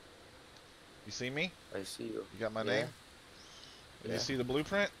exactly. see you. You see me? I see you. You got my Yeah. name? Did you see the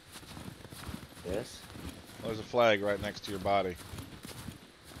blueprint? Yes. There's a flag right next to your body.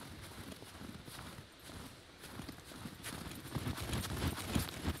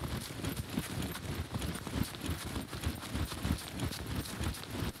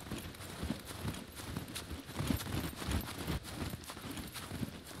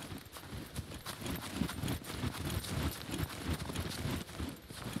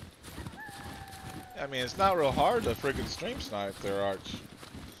 I mean, it's not real hard to freaking stream snipe there, Arch.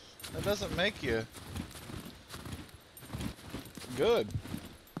 That doesn't make you good.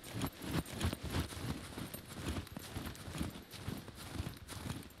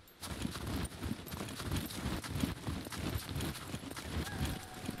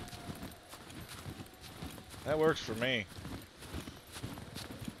 That works for me.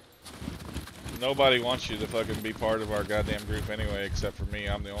 Nobody wants you to fucking be part of our goddamn group anyway, except for me.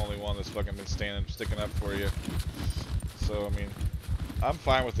 I'm the only one that's fucking been sticking up for you. So, I mean, I'm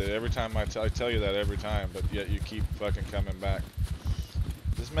fine with it. Every time I tell you that every time, but yet you keep fucking coming back.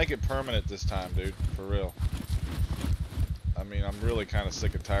 Just make it permanent this time, dude. For real. I mean, I'm really kind of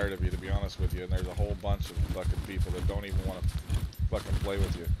sick and tired of you, to be honest with you. And there's a whole bunch of fucking people that don't even want to fucking play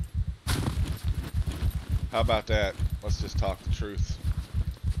with you. How about that? Let's just talk the truth.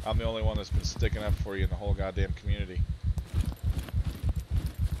 I'm the only one that's been sticking up for you in the whole goddamn community.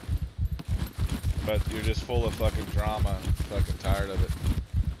 But you're just full of fucking drama. Fucking tired of it.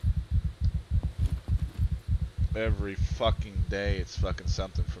 Every fucking day it's fucking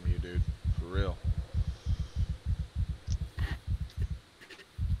something from you, dude. For real.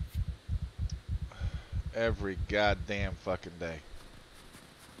 Every goddamn fucking day.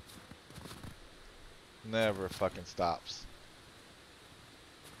 Never fucking stops.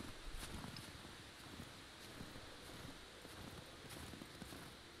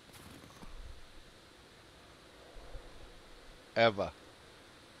 Ever.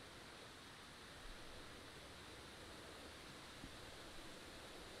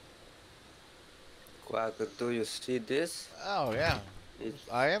 Quack, do you see this? Oh yeah. It's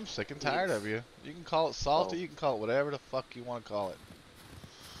I am sick and tired of you. You can call it salty, you can call it whatever the fuck you want to call it.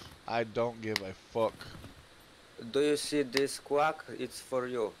 I don't give a fuck. Do you see this quack? It's for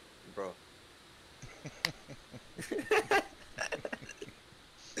you, bro.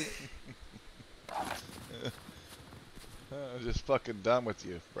 I'm just fucking done with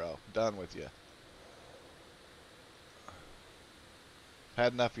you, bro. Done with you.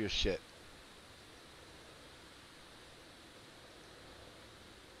 Had enough of your shit.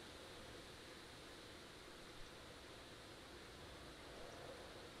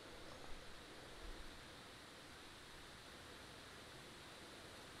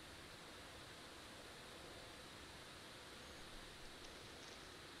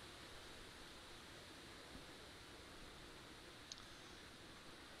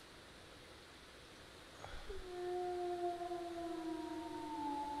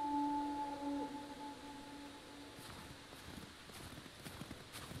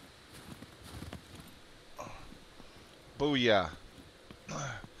 Booyah.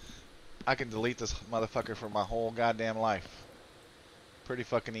 I can delete this motherfucker for my whole goddamn life. Pretty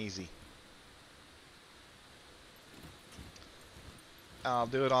fucking easy. I'll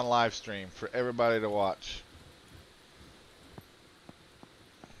do it on live stream for everybody to watch.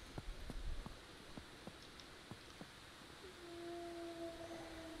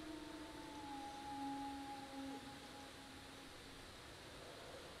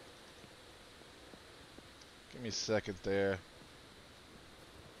 Give me a second there.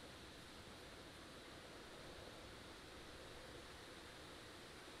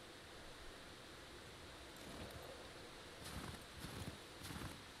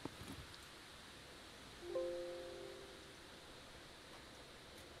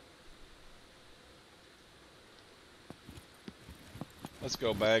 Let's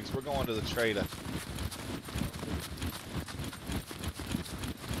go, Bags. We're going to the trader.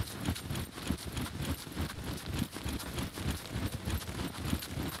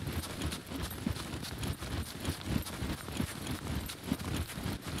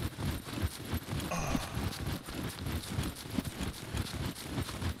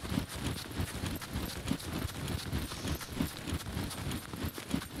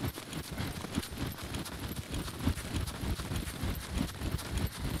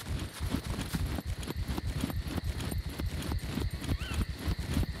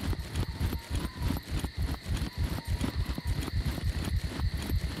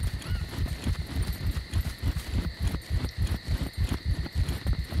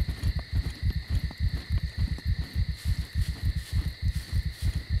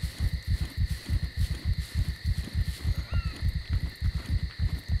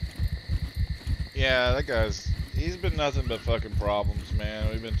 Yeah, that he's been nothing but fucking problems, man.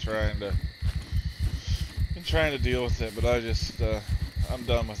 We've been trying to deal with it, but I'm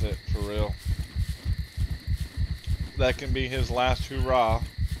done with it for real. That can be his last hurrah,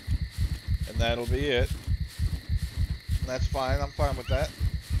 and that'll be it. That's fine. I'm fine with that.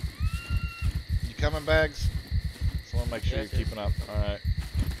 You coming, Bags? So I want to make sure Yes, you're keeping up. All right.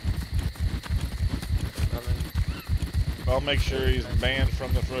 I'll make sure he's banned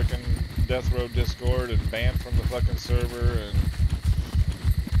from the frickin' Death Row Discord and banned from the fucking server and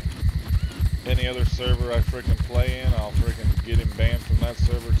any other server I frickin' play in, I'll frickin' get him banned from that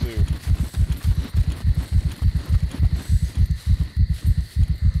server too.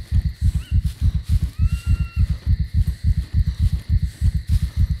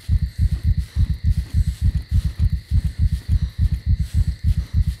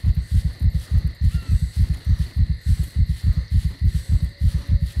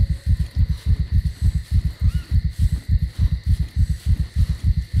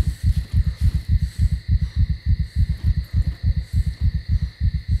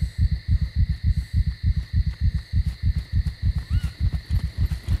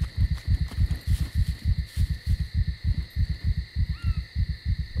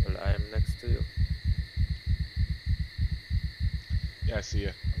 Yeah, I see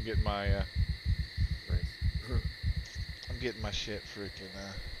you. I'm getting my Nice. I'm getting my shit freaking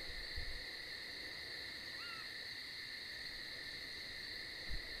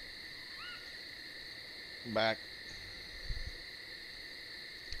back.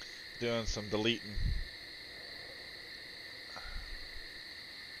 Doing some deleting.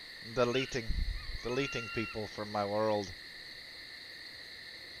 Deleting people from my world.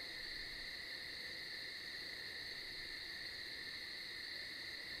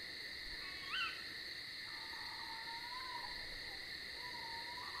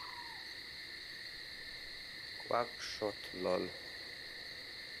 Quack shot, lol.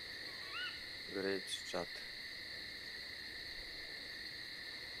 Great chat.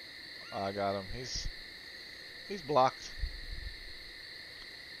 I got him. He's blocked.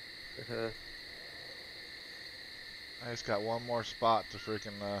 I just got one more spot to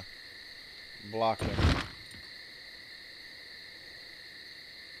freaking block him.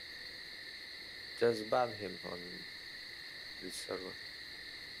 Just ban him on this server.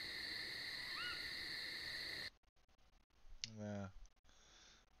 Yeah.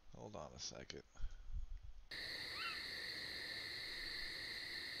 Hold on a second.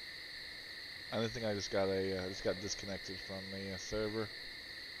 I think I just got just got disconnected from the server.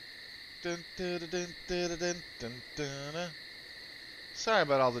 Dun, dun, dun, dun, dun, dun, dun. Sorry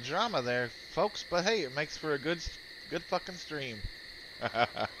about all the drama there, folks, but hey, it makes for a good fucking stream.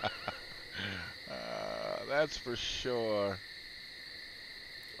 That's for sure.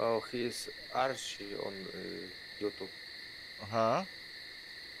 Oh, he's Archie on YouTube. Huh?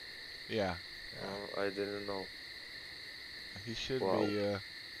 Yeah. Oh, I didn't know. He should Wow.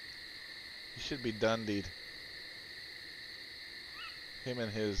 be dundied. Him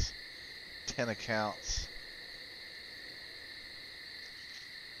and his 10 accounts.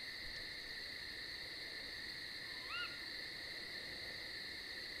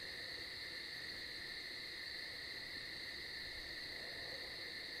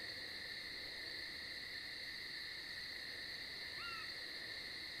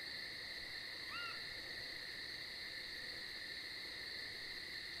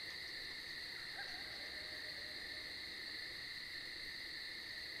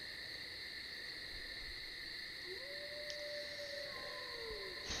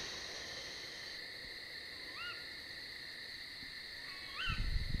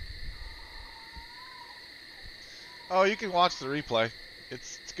 Oh, you can watch the replay.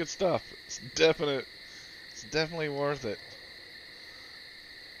 It's good stuff. It's definitely worth it.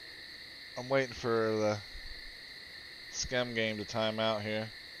 I'm waiting for the Scum game to time out here.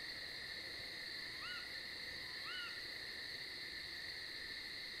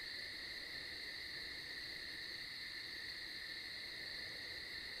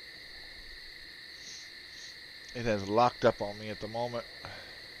 It has locked up on me at the moment.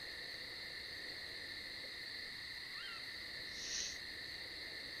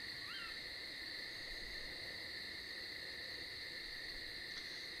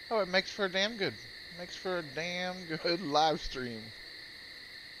 Oh, it makes for a damn good. Makes for a damn good live stream.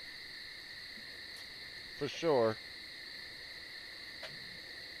 For sure.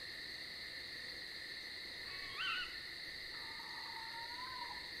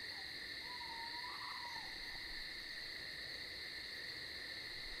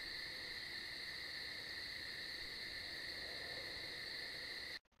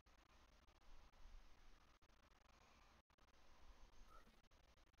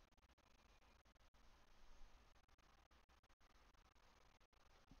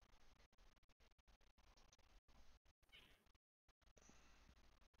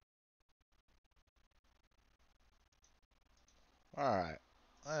 Alright.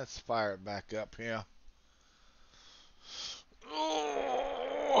 Let's fire it back up here.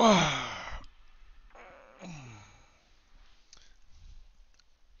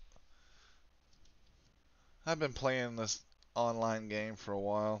 I've been playing this online game for a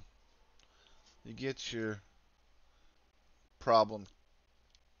while. You get your problem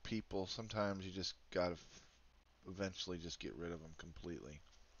people. Sometimes you just gotta eventually just get rid of them completely.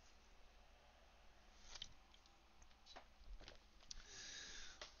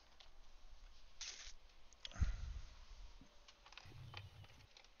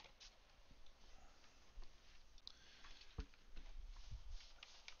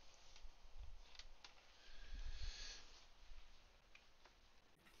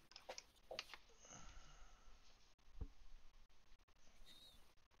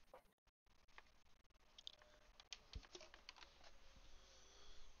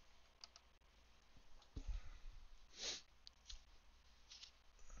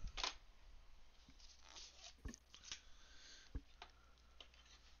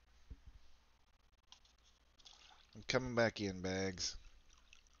 I'm coming back in, Bags.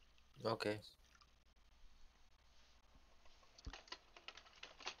 Okay.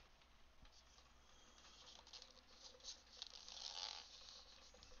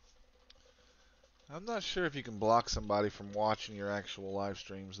 I'm not sure if you can block somebody from watching your actual live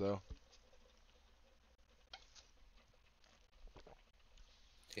streams, though.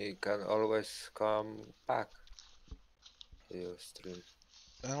 He can always come back to your stream.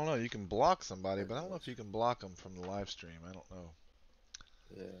 I don't know. You can block somebody, Like but I don't know if this. you can block them from the live stream. I don't know.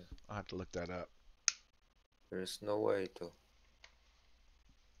 Yeah. I'll have to look that up. There is no way to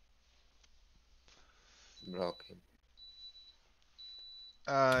block him.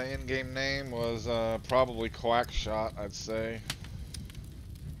 In-game name was probably Quackshot, I'd say.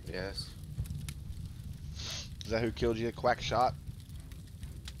 Yes. Is that who killed you? Quack shot?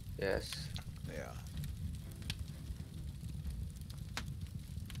 Yes. Yeah.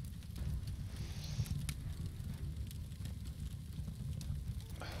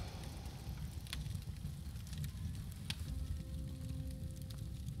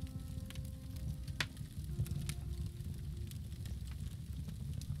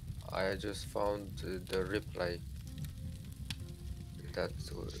 I just found the replay that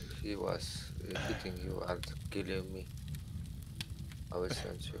he was hitting you and killing me. I will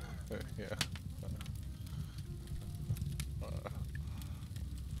send you. Yeah.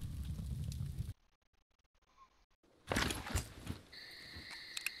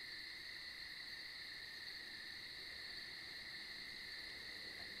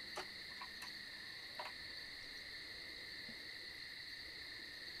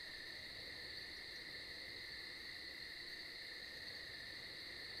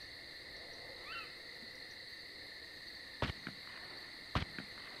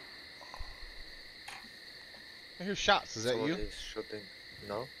 I hear shots. Is that Someone you? is shooting.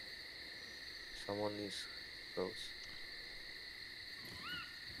 No? Someone is close.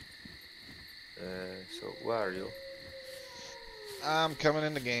 So where are you? I'm coming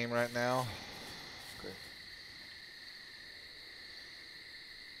in the game right now. Okay.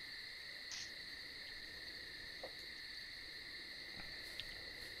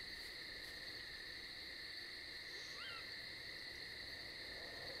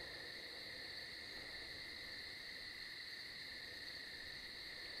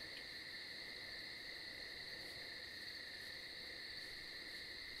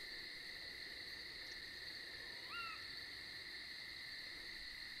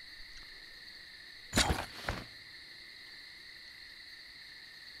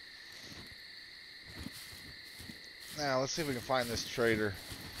 Now, let's see if we can find this trader.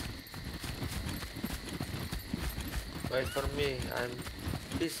 Wait for me, I'm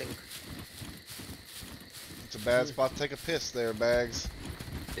pissing. It's a bad spot to take a piss there, Bags.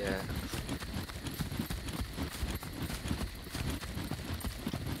 Yeah.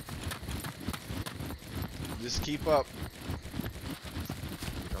 Just keep up.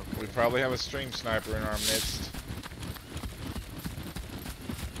 Okay. We probably have a stream sniper in our midst.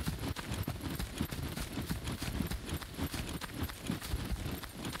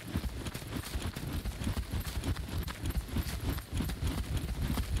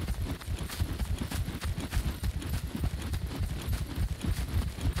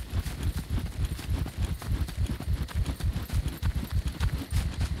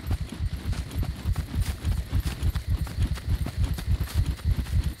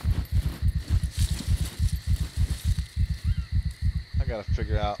 I gotta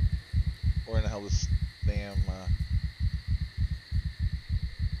figure out where in the hell this damn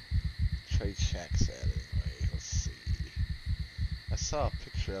trade shack's at anyway. Let's see. I saw a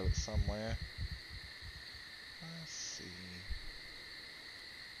picture of it somewhere. Let's see.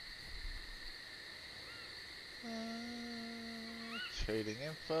 Trading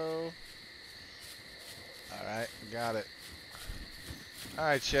info. Alright, got it.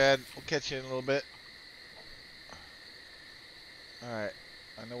 Alright, Chad. We'll catch you in a little bit. Alright.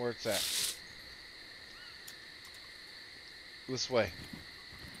 I know where it's at. This way.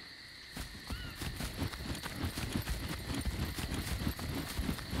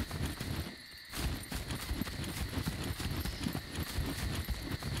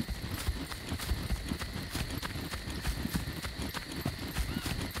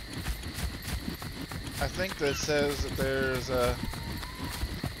 I think that says that there's a...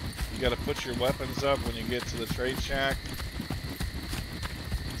 You gotta put your weapons up when you get to the trade shack.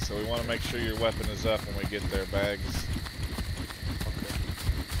 So we want to make sure your weapon is up when we get there, Bags.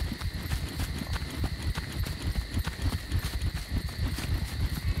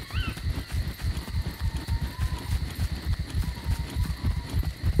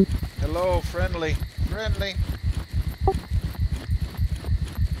 Hello, friendly. Friendly.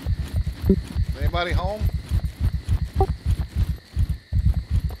 Anybody home?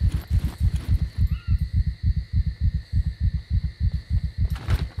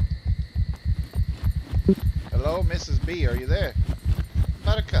 Hello, Mrs. B, are you there?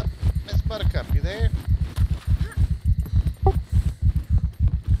 Buttercup. Miss Buttercup, you there?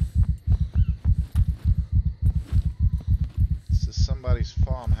 This is somebody's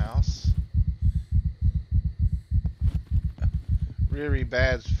farmhouse. Riri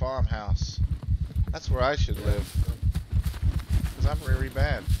Bad's farmhouse. That's where I should live. Cause I'm Riri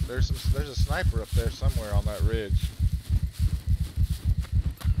Bad. There's a sniper up there somewhere on that ridge.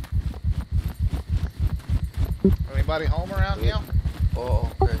 Anybody home around here?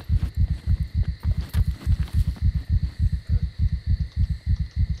 Oh, okay.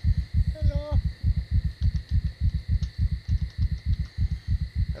 Hello.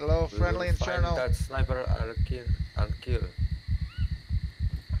 Hello, We will friendly find internal. that sniper and kill.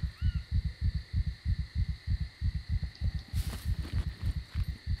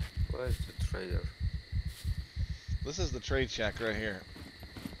 Where's the trader? This is the trade shack right here.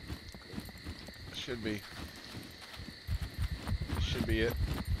 Okay. Should be. Should be it.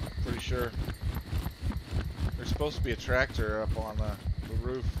 Pretty sure. There's supposed to be a tractor up on the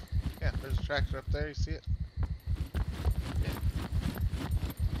roof. Yeah, there's a tractor up there. You see it? Yeah.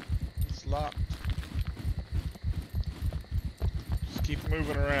 It's locked. Just keep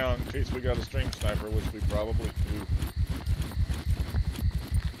moving around in case we got a stream sniper, which we probably do.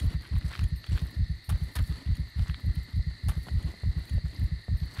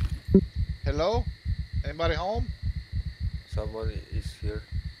 Hello? Anybody home? Somebody is here.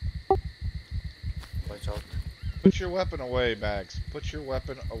 Watch out. Put your weapon away, Bags. Put your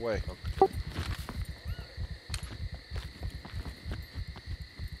weapon away. Okay.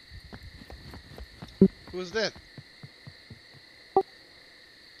 Who is that?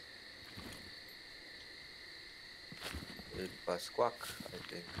 It was Quack, I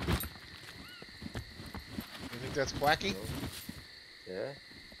think. You think that's Quacky? No? Yeah?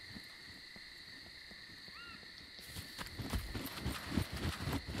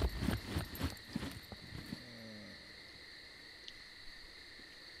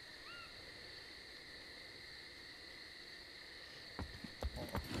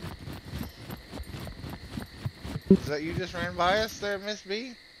 Is that you just ran by us there, Miss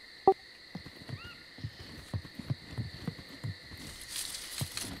B?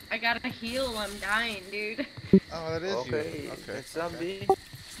 I gotta heal, I'm dying, dude. Oh, that is Okay, you. Okay. it's zombie.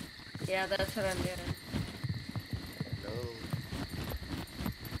 Yeah, that's what I'm doing. Hello.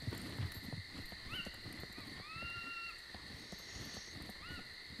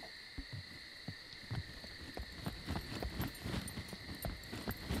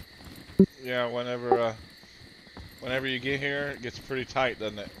 Yeah, whenever you get here, it gets pretty tight,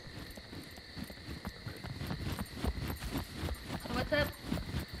 doesn't it? So what's up?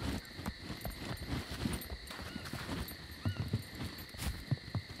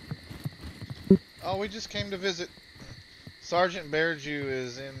 Oh, we just came to visit. Sergeant Beardew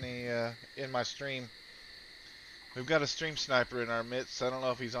is in my stream. We've got a stream sniper in our midst. I don't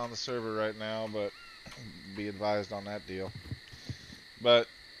know if he's on the server right now, but be advised on that deal. But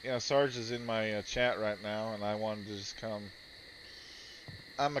yeah, Sarge is in my chat right now, and I wanted to just come.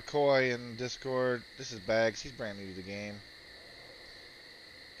 I'm McCoy in Discord. This is Bags. He's brand new to the game,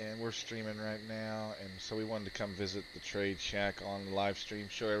 and we're streaming right now. And so we wanted to come visit the trade shack on the live stream,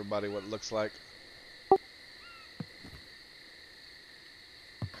 show everybody what it looks like.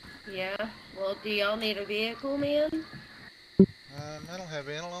 Yeah, well, do y'all need a vehicle, man? I don't have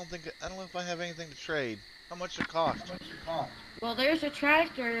any. I don't know if I have anything to trade. How much it cost? Well, there's a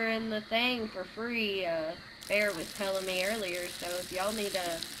tractor in the thing for free, Bear was telling me earlier, so if y'all need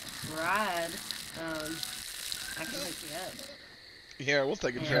a ride, I can hook you up. Yeah, we'll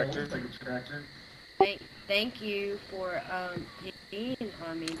take a tractor. Thank you for, being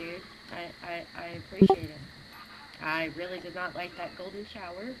on me, dude. I appreciate it. I really did not like that golden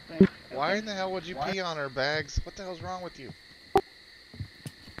shower, but okay. Why in the hell would you pee on her, Bags? What the hell's wrong with you?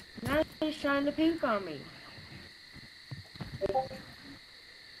 Now he's trying to poop on me.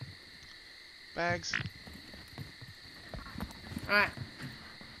 Bags? Alright.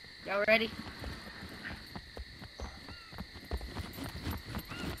 Y'all ready?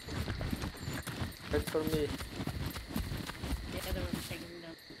 Wait for me. The other one's taking me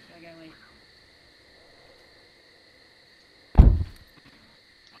down, so I gotta wait.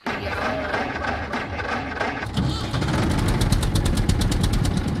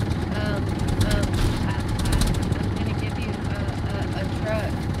 I'm gonna give you a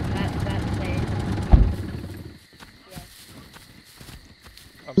truck. That's safe. Yes.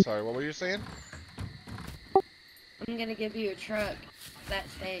 I'm sorry, what were you saying? I'm gonna give you a truck.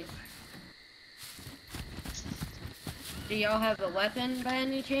 That's safe. Do y'all have a weapon by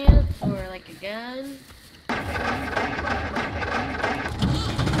any chance? Or like a gun?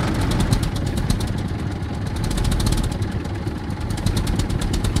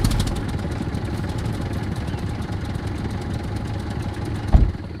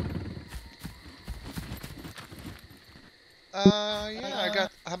 Yeah, I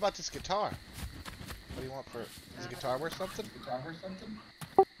got. How about this guitar? What do you want for it? Is the guitar worth something? Not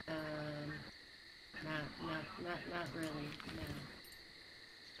really,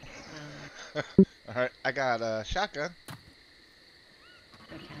 no. Alright, I got a shotgun.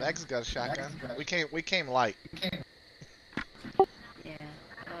 Okay. Bags has got a shotgun. We came light. Yeah.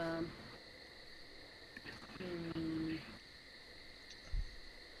 Hmm.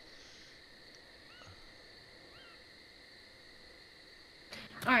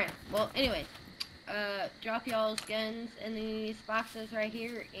 Alright, well, anyway. Drop y'all's guns in these boxes right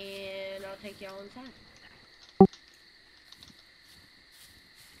here, and I'll take y'all inside.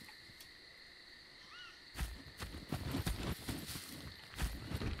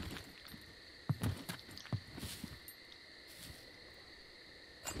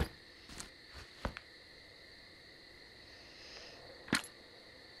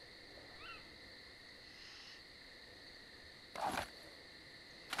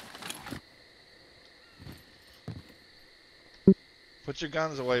 Put your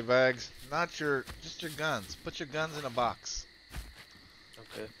guns away, Bags. Not your, just your guns. Put your guns in a box.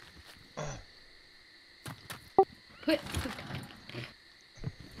 Okay. Put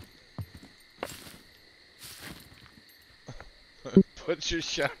Put your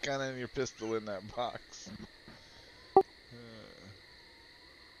shotgun and your pistol in that box. Wait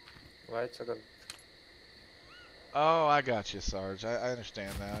a second. Oh, I got you, Sarge. I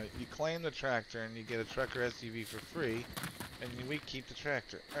understand now. You claim the tractor and you get a trucker SUV for free, and we keep the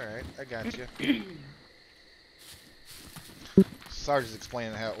tractor. Alright, I got you. Sarge is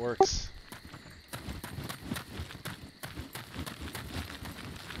explaining how it works.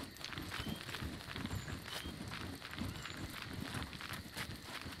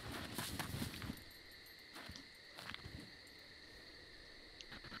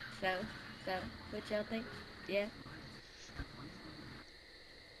 So, what y'all think? Yeah?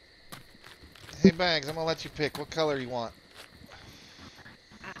 Hey, Bags, I'm gonna let you pick. What color you want?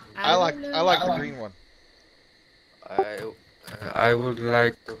 I like don't know. I like the green one. I would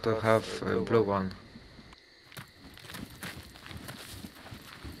like to have a blue one.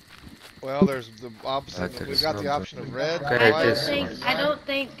 Well, there's the option. But We've it's got the not option of red, Okay, I white. this don't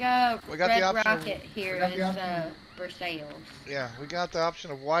think We got the Red option of- Rocket here is for sale. Yeah, we got the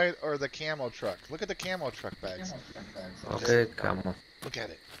option of white or the camo truck. Look at the camo truck, Bags. Okay, come on. Look at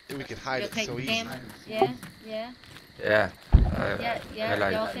it. We could hide You'll it take so the easy. cam? Yeah, yeah, Yeah. yeah. I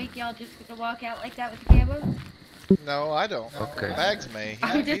like Y'all it. think y'all just gonna walk out like that with the camo? No, I don't. Okay. Bags may.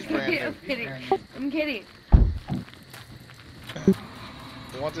 I'm He's just brand kidding. new. I'm kidding.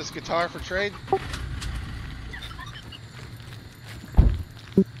 You want this guitar for trade?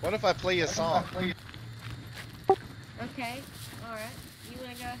 What if I play you a song? Okay. All right. You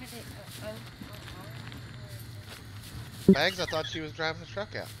wanna go ahead and? Bags, I thought she was driving the truck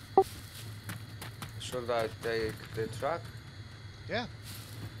out. Should I take the truck? Yeah.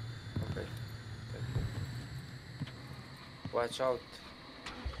 Okay. Thank you. Watch out.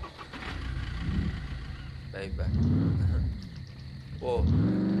 Baby. Whoa.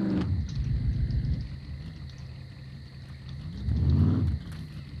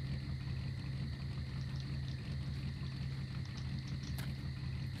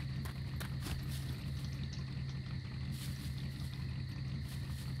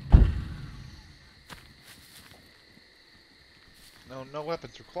 No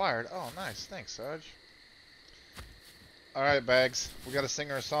weapons required. Oh, nice. Thanks, Sarge. All right, Bags. We got to sing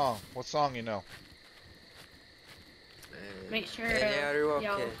her a song. What song you know? Make sure Annie, are you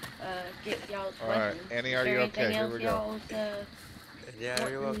y'all okay? get y'all's All right, weapons. Annie, Is are there you anything okay? Here else we go. y'all's Annie, are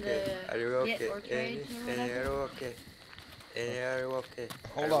you wanting okay? to Are you get okay? or trade or Annie, are whatever? you okay? Annie, are you okay?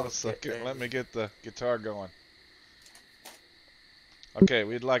 Hold Are on you a okay, second. Let Annie? me get the guitar going. Okay,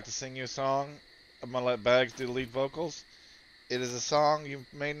 we'd like to sing you a song. I'm going to let Bags do the lead vocals. It is a song you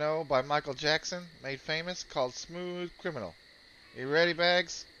may know by Michael Jackson, made famous, called Smooth Criminal. You ready,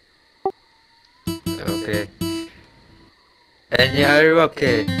 Bags? Okay. Annie, are you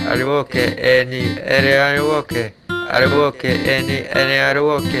okay? Are you okay? Annie, are you okay? Are you okay? Annie, are you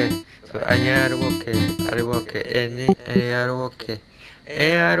okay? So, Annie, are you okay? Are you okay? Annie, are you okay?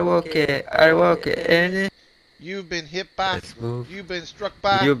 Annie, are you okay? Are you okay? Annie? You've been hit by, Smooth. you've been struck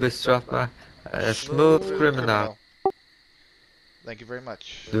by You be struck by a smooth criminal. Thank you very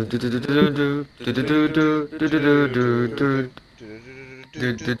much. Do do do do do do do do do do do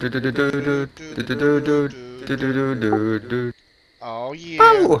do do do do. Oh yeah.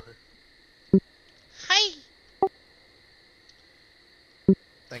 Ow! Hi.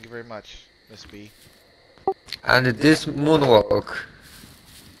 Thank you very much, Miss B. And this moonwalk.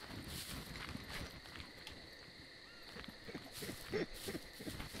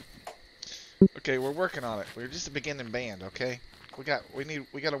 Okay, we're working on it. We're just a beginning band, okay? We got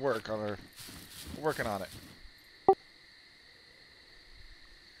to work on our. We're working on it.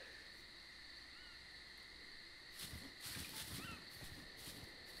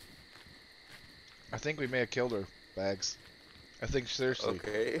 think we may have killed her, Bags. I think seriously.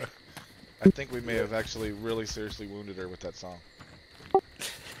 Okay. I think we may Yeah. have actually really seriously wounded her with that song.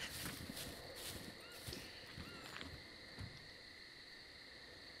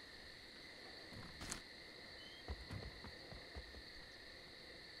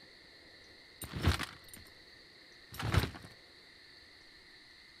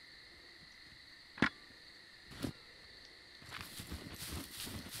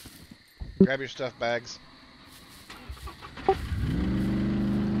 Grab your stuff, Bags.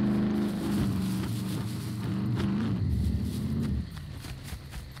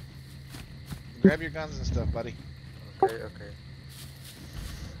 Grab your guns and stuff, buddy. Okay, okay.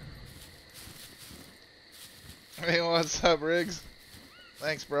 Hey, what's up, Riggs?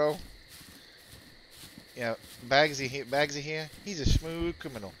 Thanks, bro. Yeah, Bagsy here. He's a smooth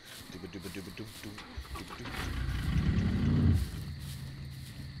criminal.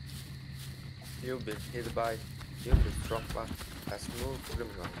 You've been hit by. You've been struck by a smooth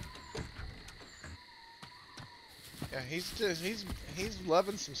criminal. Yeah, he's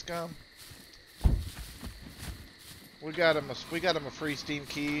loving some scum. We got him a free Steam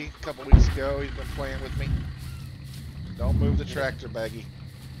key a couple weeks ago. He's been playing with me. Don't move the tractor, Baggy.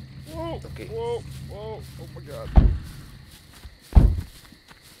 Whoa, Okay. whoa, whoa! Oh my God!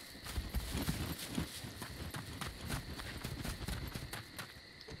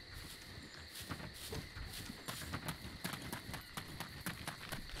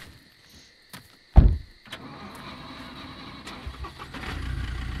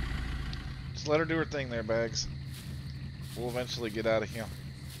 Just let her do her thing there, Bags. We'll eventually get out of here.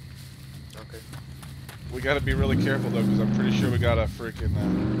 Okay. We gotta be really careful though, because I'm pretty sure we got a freaking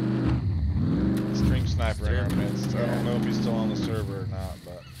stream sniper in our midst. I don't know if he's still on the server or not,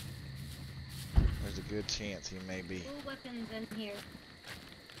 but there's a good chance he may be. No weapons in here.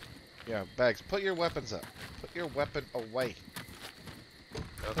 Yeah, Bags, put your weapons up. Put your weapon away.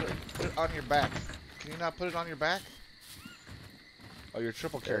 Okay. Put it on your back. Can you not put it on your back? Oh, you're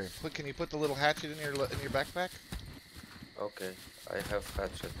triple carrying. Yes. Can you put the little hatchet in your backpack? Okay. I have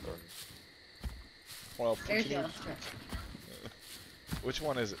hatchet on. Well, There's can you, your strap. which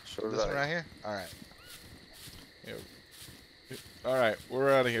one is it? Sure. This one right here? Alright. Alright,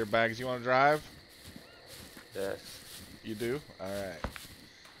 we're out of here, Bags. You want to drive? Yes. You do? Alright.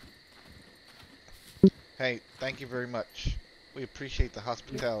 Hey, thank you very much. We appreciate the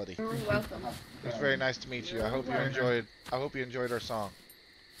hospitality. You're welcome. It's very nice to meet you. I hope you enjoyed our song.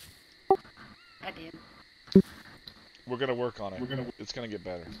 I did. We're gonna work on it. It's gonna get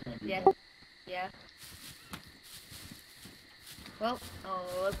better. Yeah. Yeah. Well,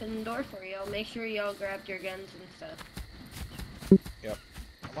 I'll open the door for y'all. Make sure y'all grabbed your guns and stuff. Yep.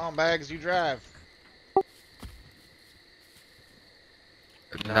 Come on, Bags, you drive.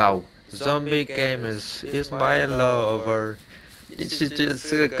 Now, zombie gamers is my lover. She's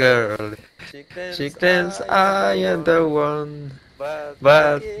just a girl. She claims I am the one,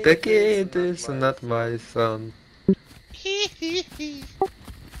 but the kid is not my son.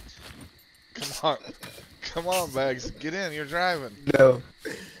 Come on. Come on, Bags. Get in, you're driving. No.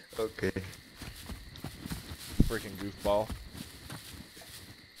 Okay. Freaking goofball.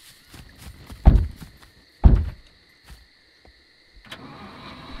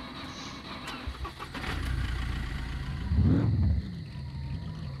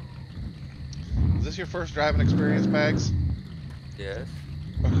 Is this your first driving experience, Bags? Yes.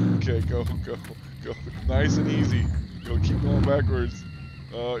 Okay, go. Nice and easy. Go, keep going backwards.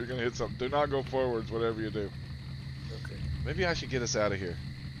 Oh, you're gonna hit something. Do not go forwards, whatever you do. Okay. Maybe I should get us out of here.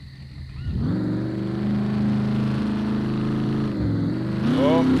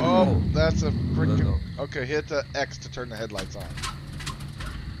 Oh, that's a freaking... No. Okay, hit the X to turn the headlights on.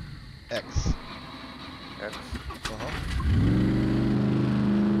 X. X.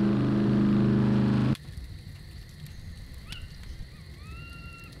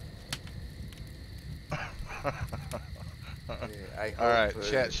 I hope Alright,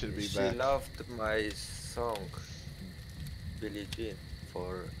 chat should be she back. loved my song, Billie Jean,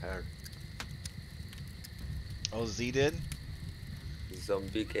 for her Oh, Z did?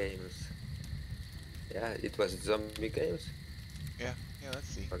 zombie games. Yeah, it was zombie games, Yeah, let's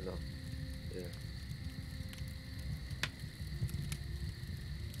see. or no? Yeah.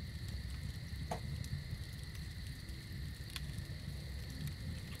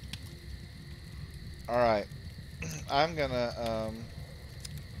 Alright. I'm gonna,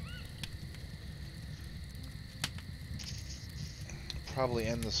 probably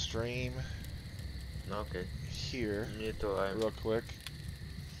end the stream Okay. here Me too. real quick.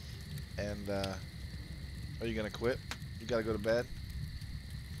 And, are you gonna quit? You gotta go to bed?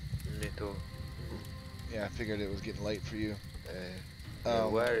 Me too. Yeah, I figured it was getting late for you.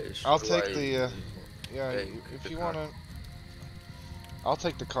 Where I'll should take I the, yeah, take if the you car? wanna, I'll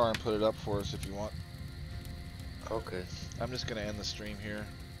take the car and put it up for us if you want. Okay. I'm just gonna end the stream here,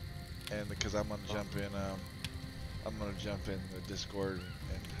 and because I'm gonna Oh, jump in, I'm gonna jump in the Discord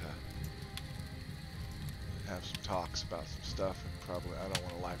and have some talks about some stuff, and probably I don't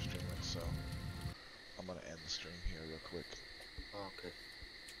want to live stream it, so I'm gonna end the stream here real quick. okay.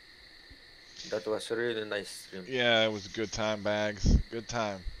 That was a really nice stream. Yeah, it was a good time, Bags. Good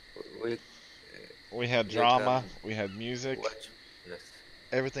time. We We had we can drama. We had music. watch. Yes.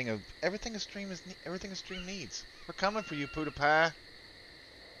 Everything a stream everything a stream needs. We're coming for you, Puda Pie.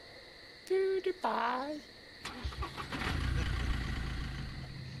 PewDiePie.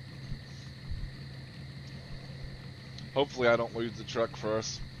 Hopefully, I don't lose the truck for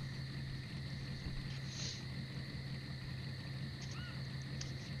us.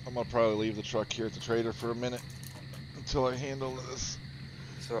 I'm gonna probably leave the truck here at the trader for a minute until I handle this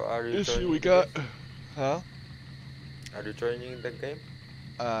So are you issue joining we the got. game? Huh? Are you joining the game?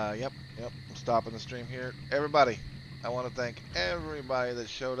 Yep. I'm stopping the stream here. Everybody, I want to thank everybody that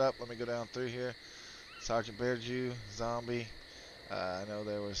showed up. Let me go down through here. Sergeant Bear Jew, Zombie. I know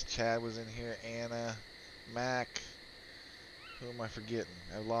there was Chad was in here, Anna, Mac. Who am I forgetting?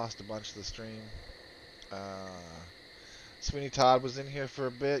 I've lost a bunch of the stream. Sweeney Todd was in here for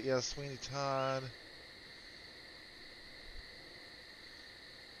a bit. Yeah, Sweeney Todd.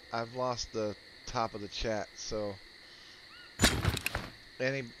 I've lost the top of the chat, so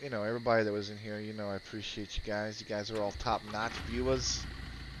everybody that was in here, I appreciate you guys. You guys are all top-notch viewers.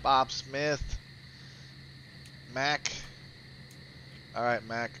 Bob Smith, Mac. All right,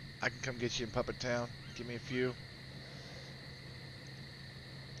 Mac, I can come get you in Puppet Town. Give me a few.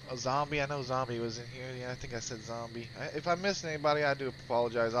 A Zombie, I know Zombie was in here. Yeah, I think I said Zombie. If I missed anybody, I do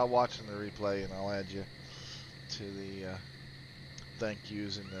apologize. I'll watch in the replay and I'll add you to the thank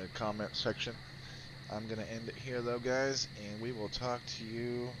yous in the comment section. I'm going to end it here, though, guys, and we will talk to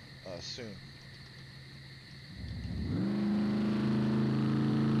you soon.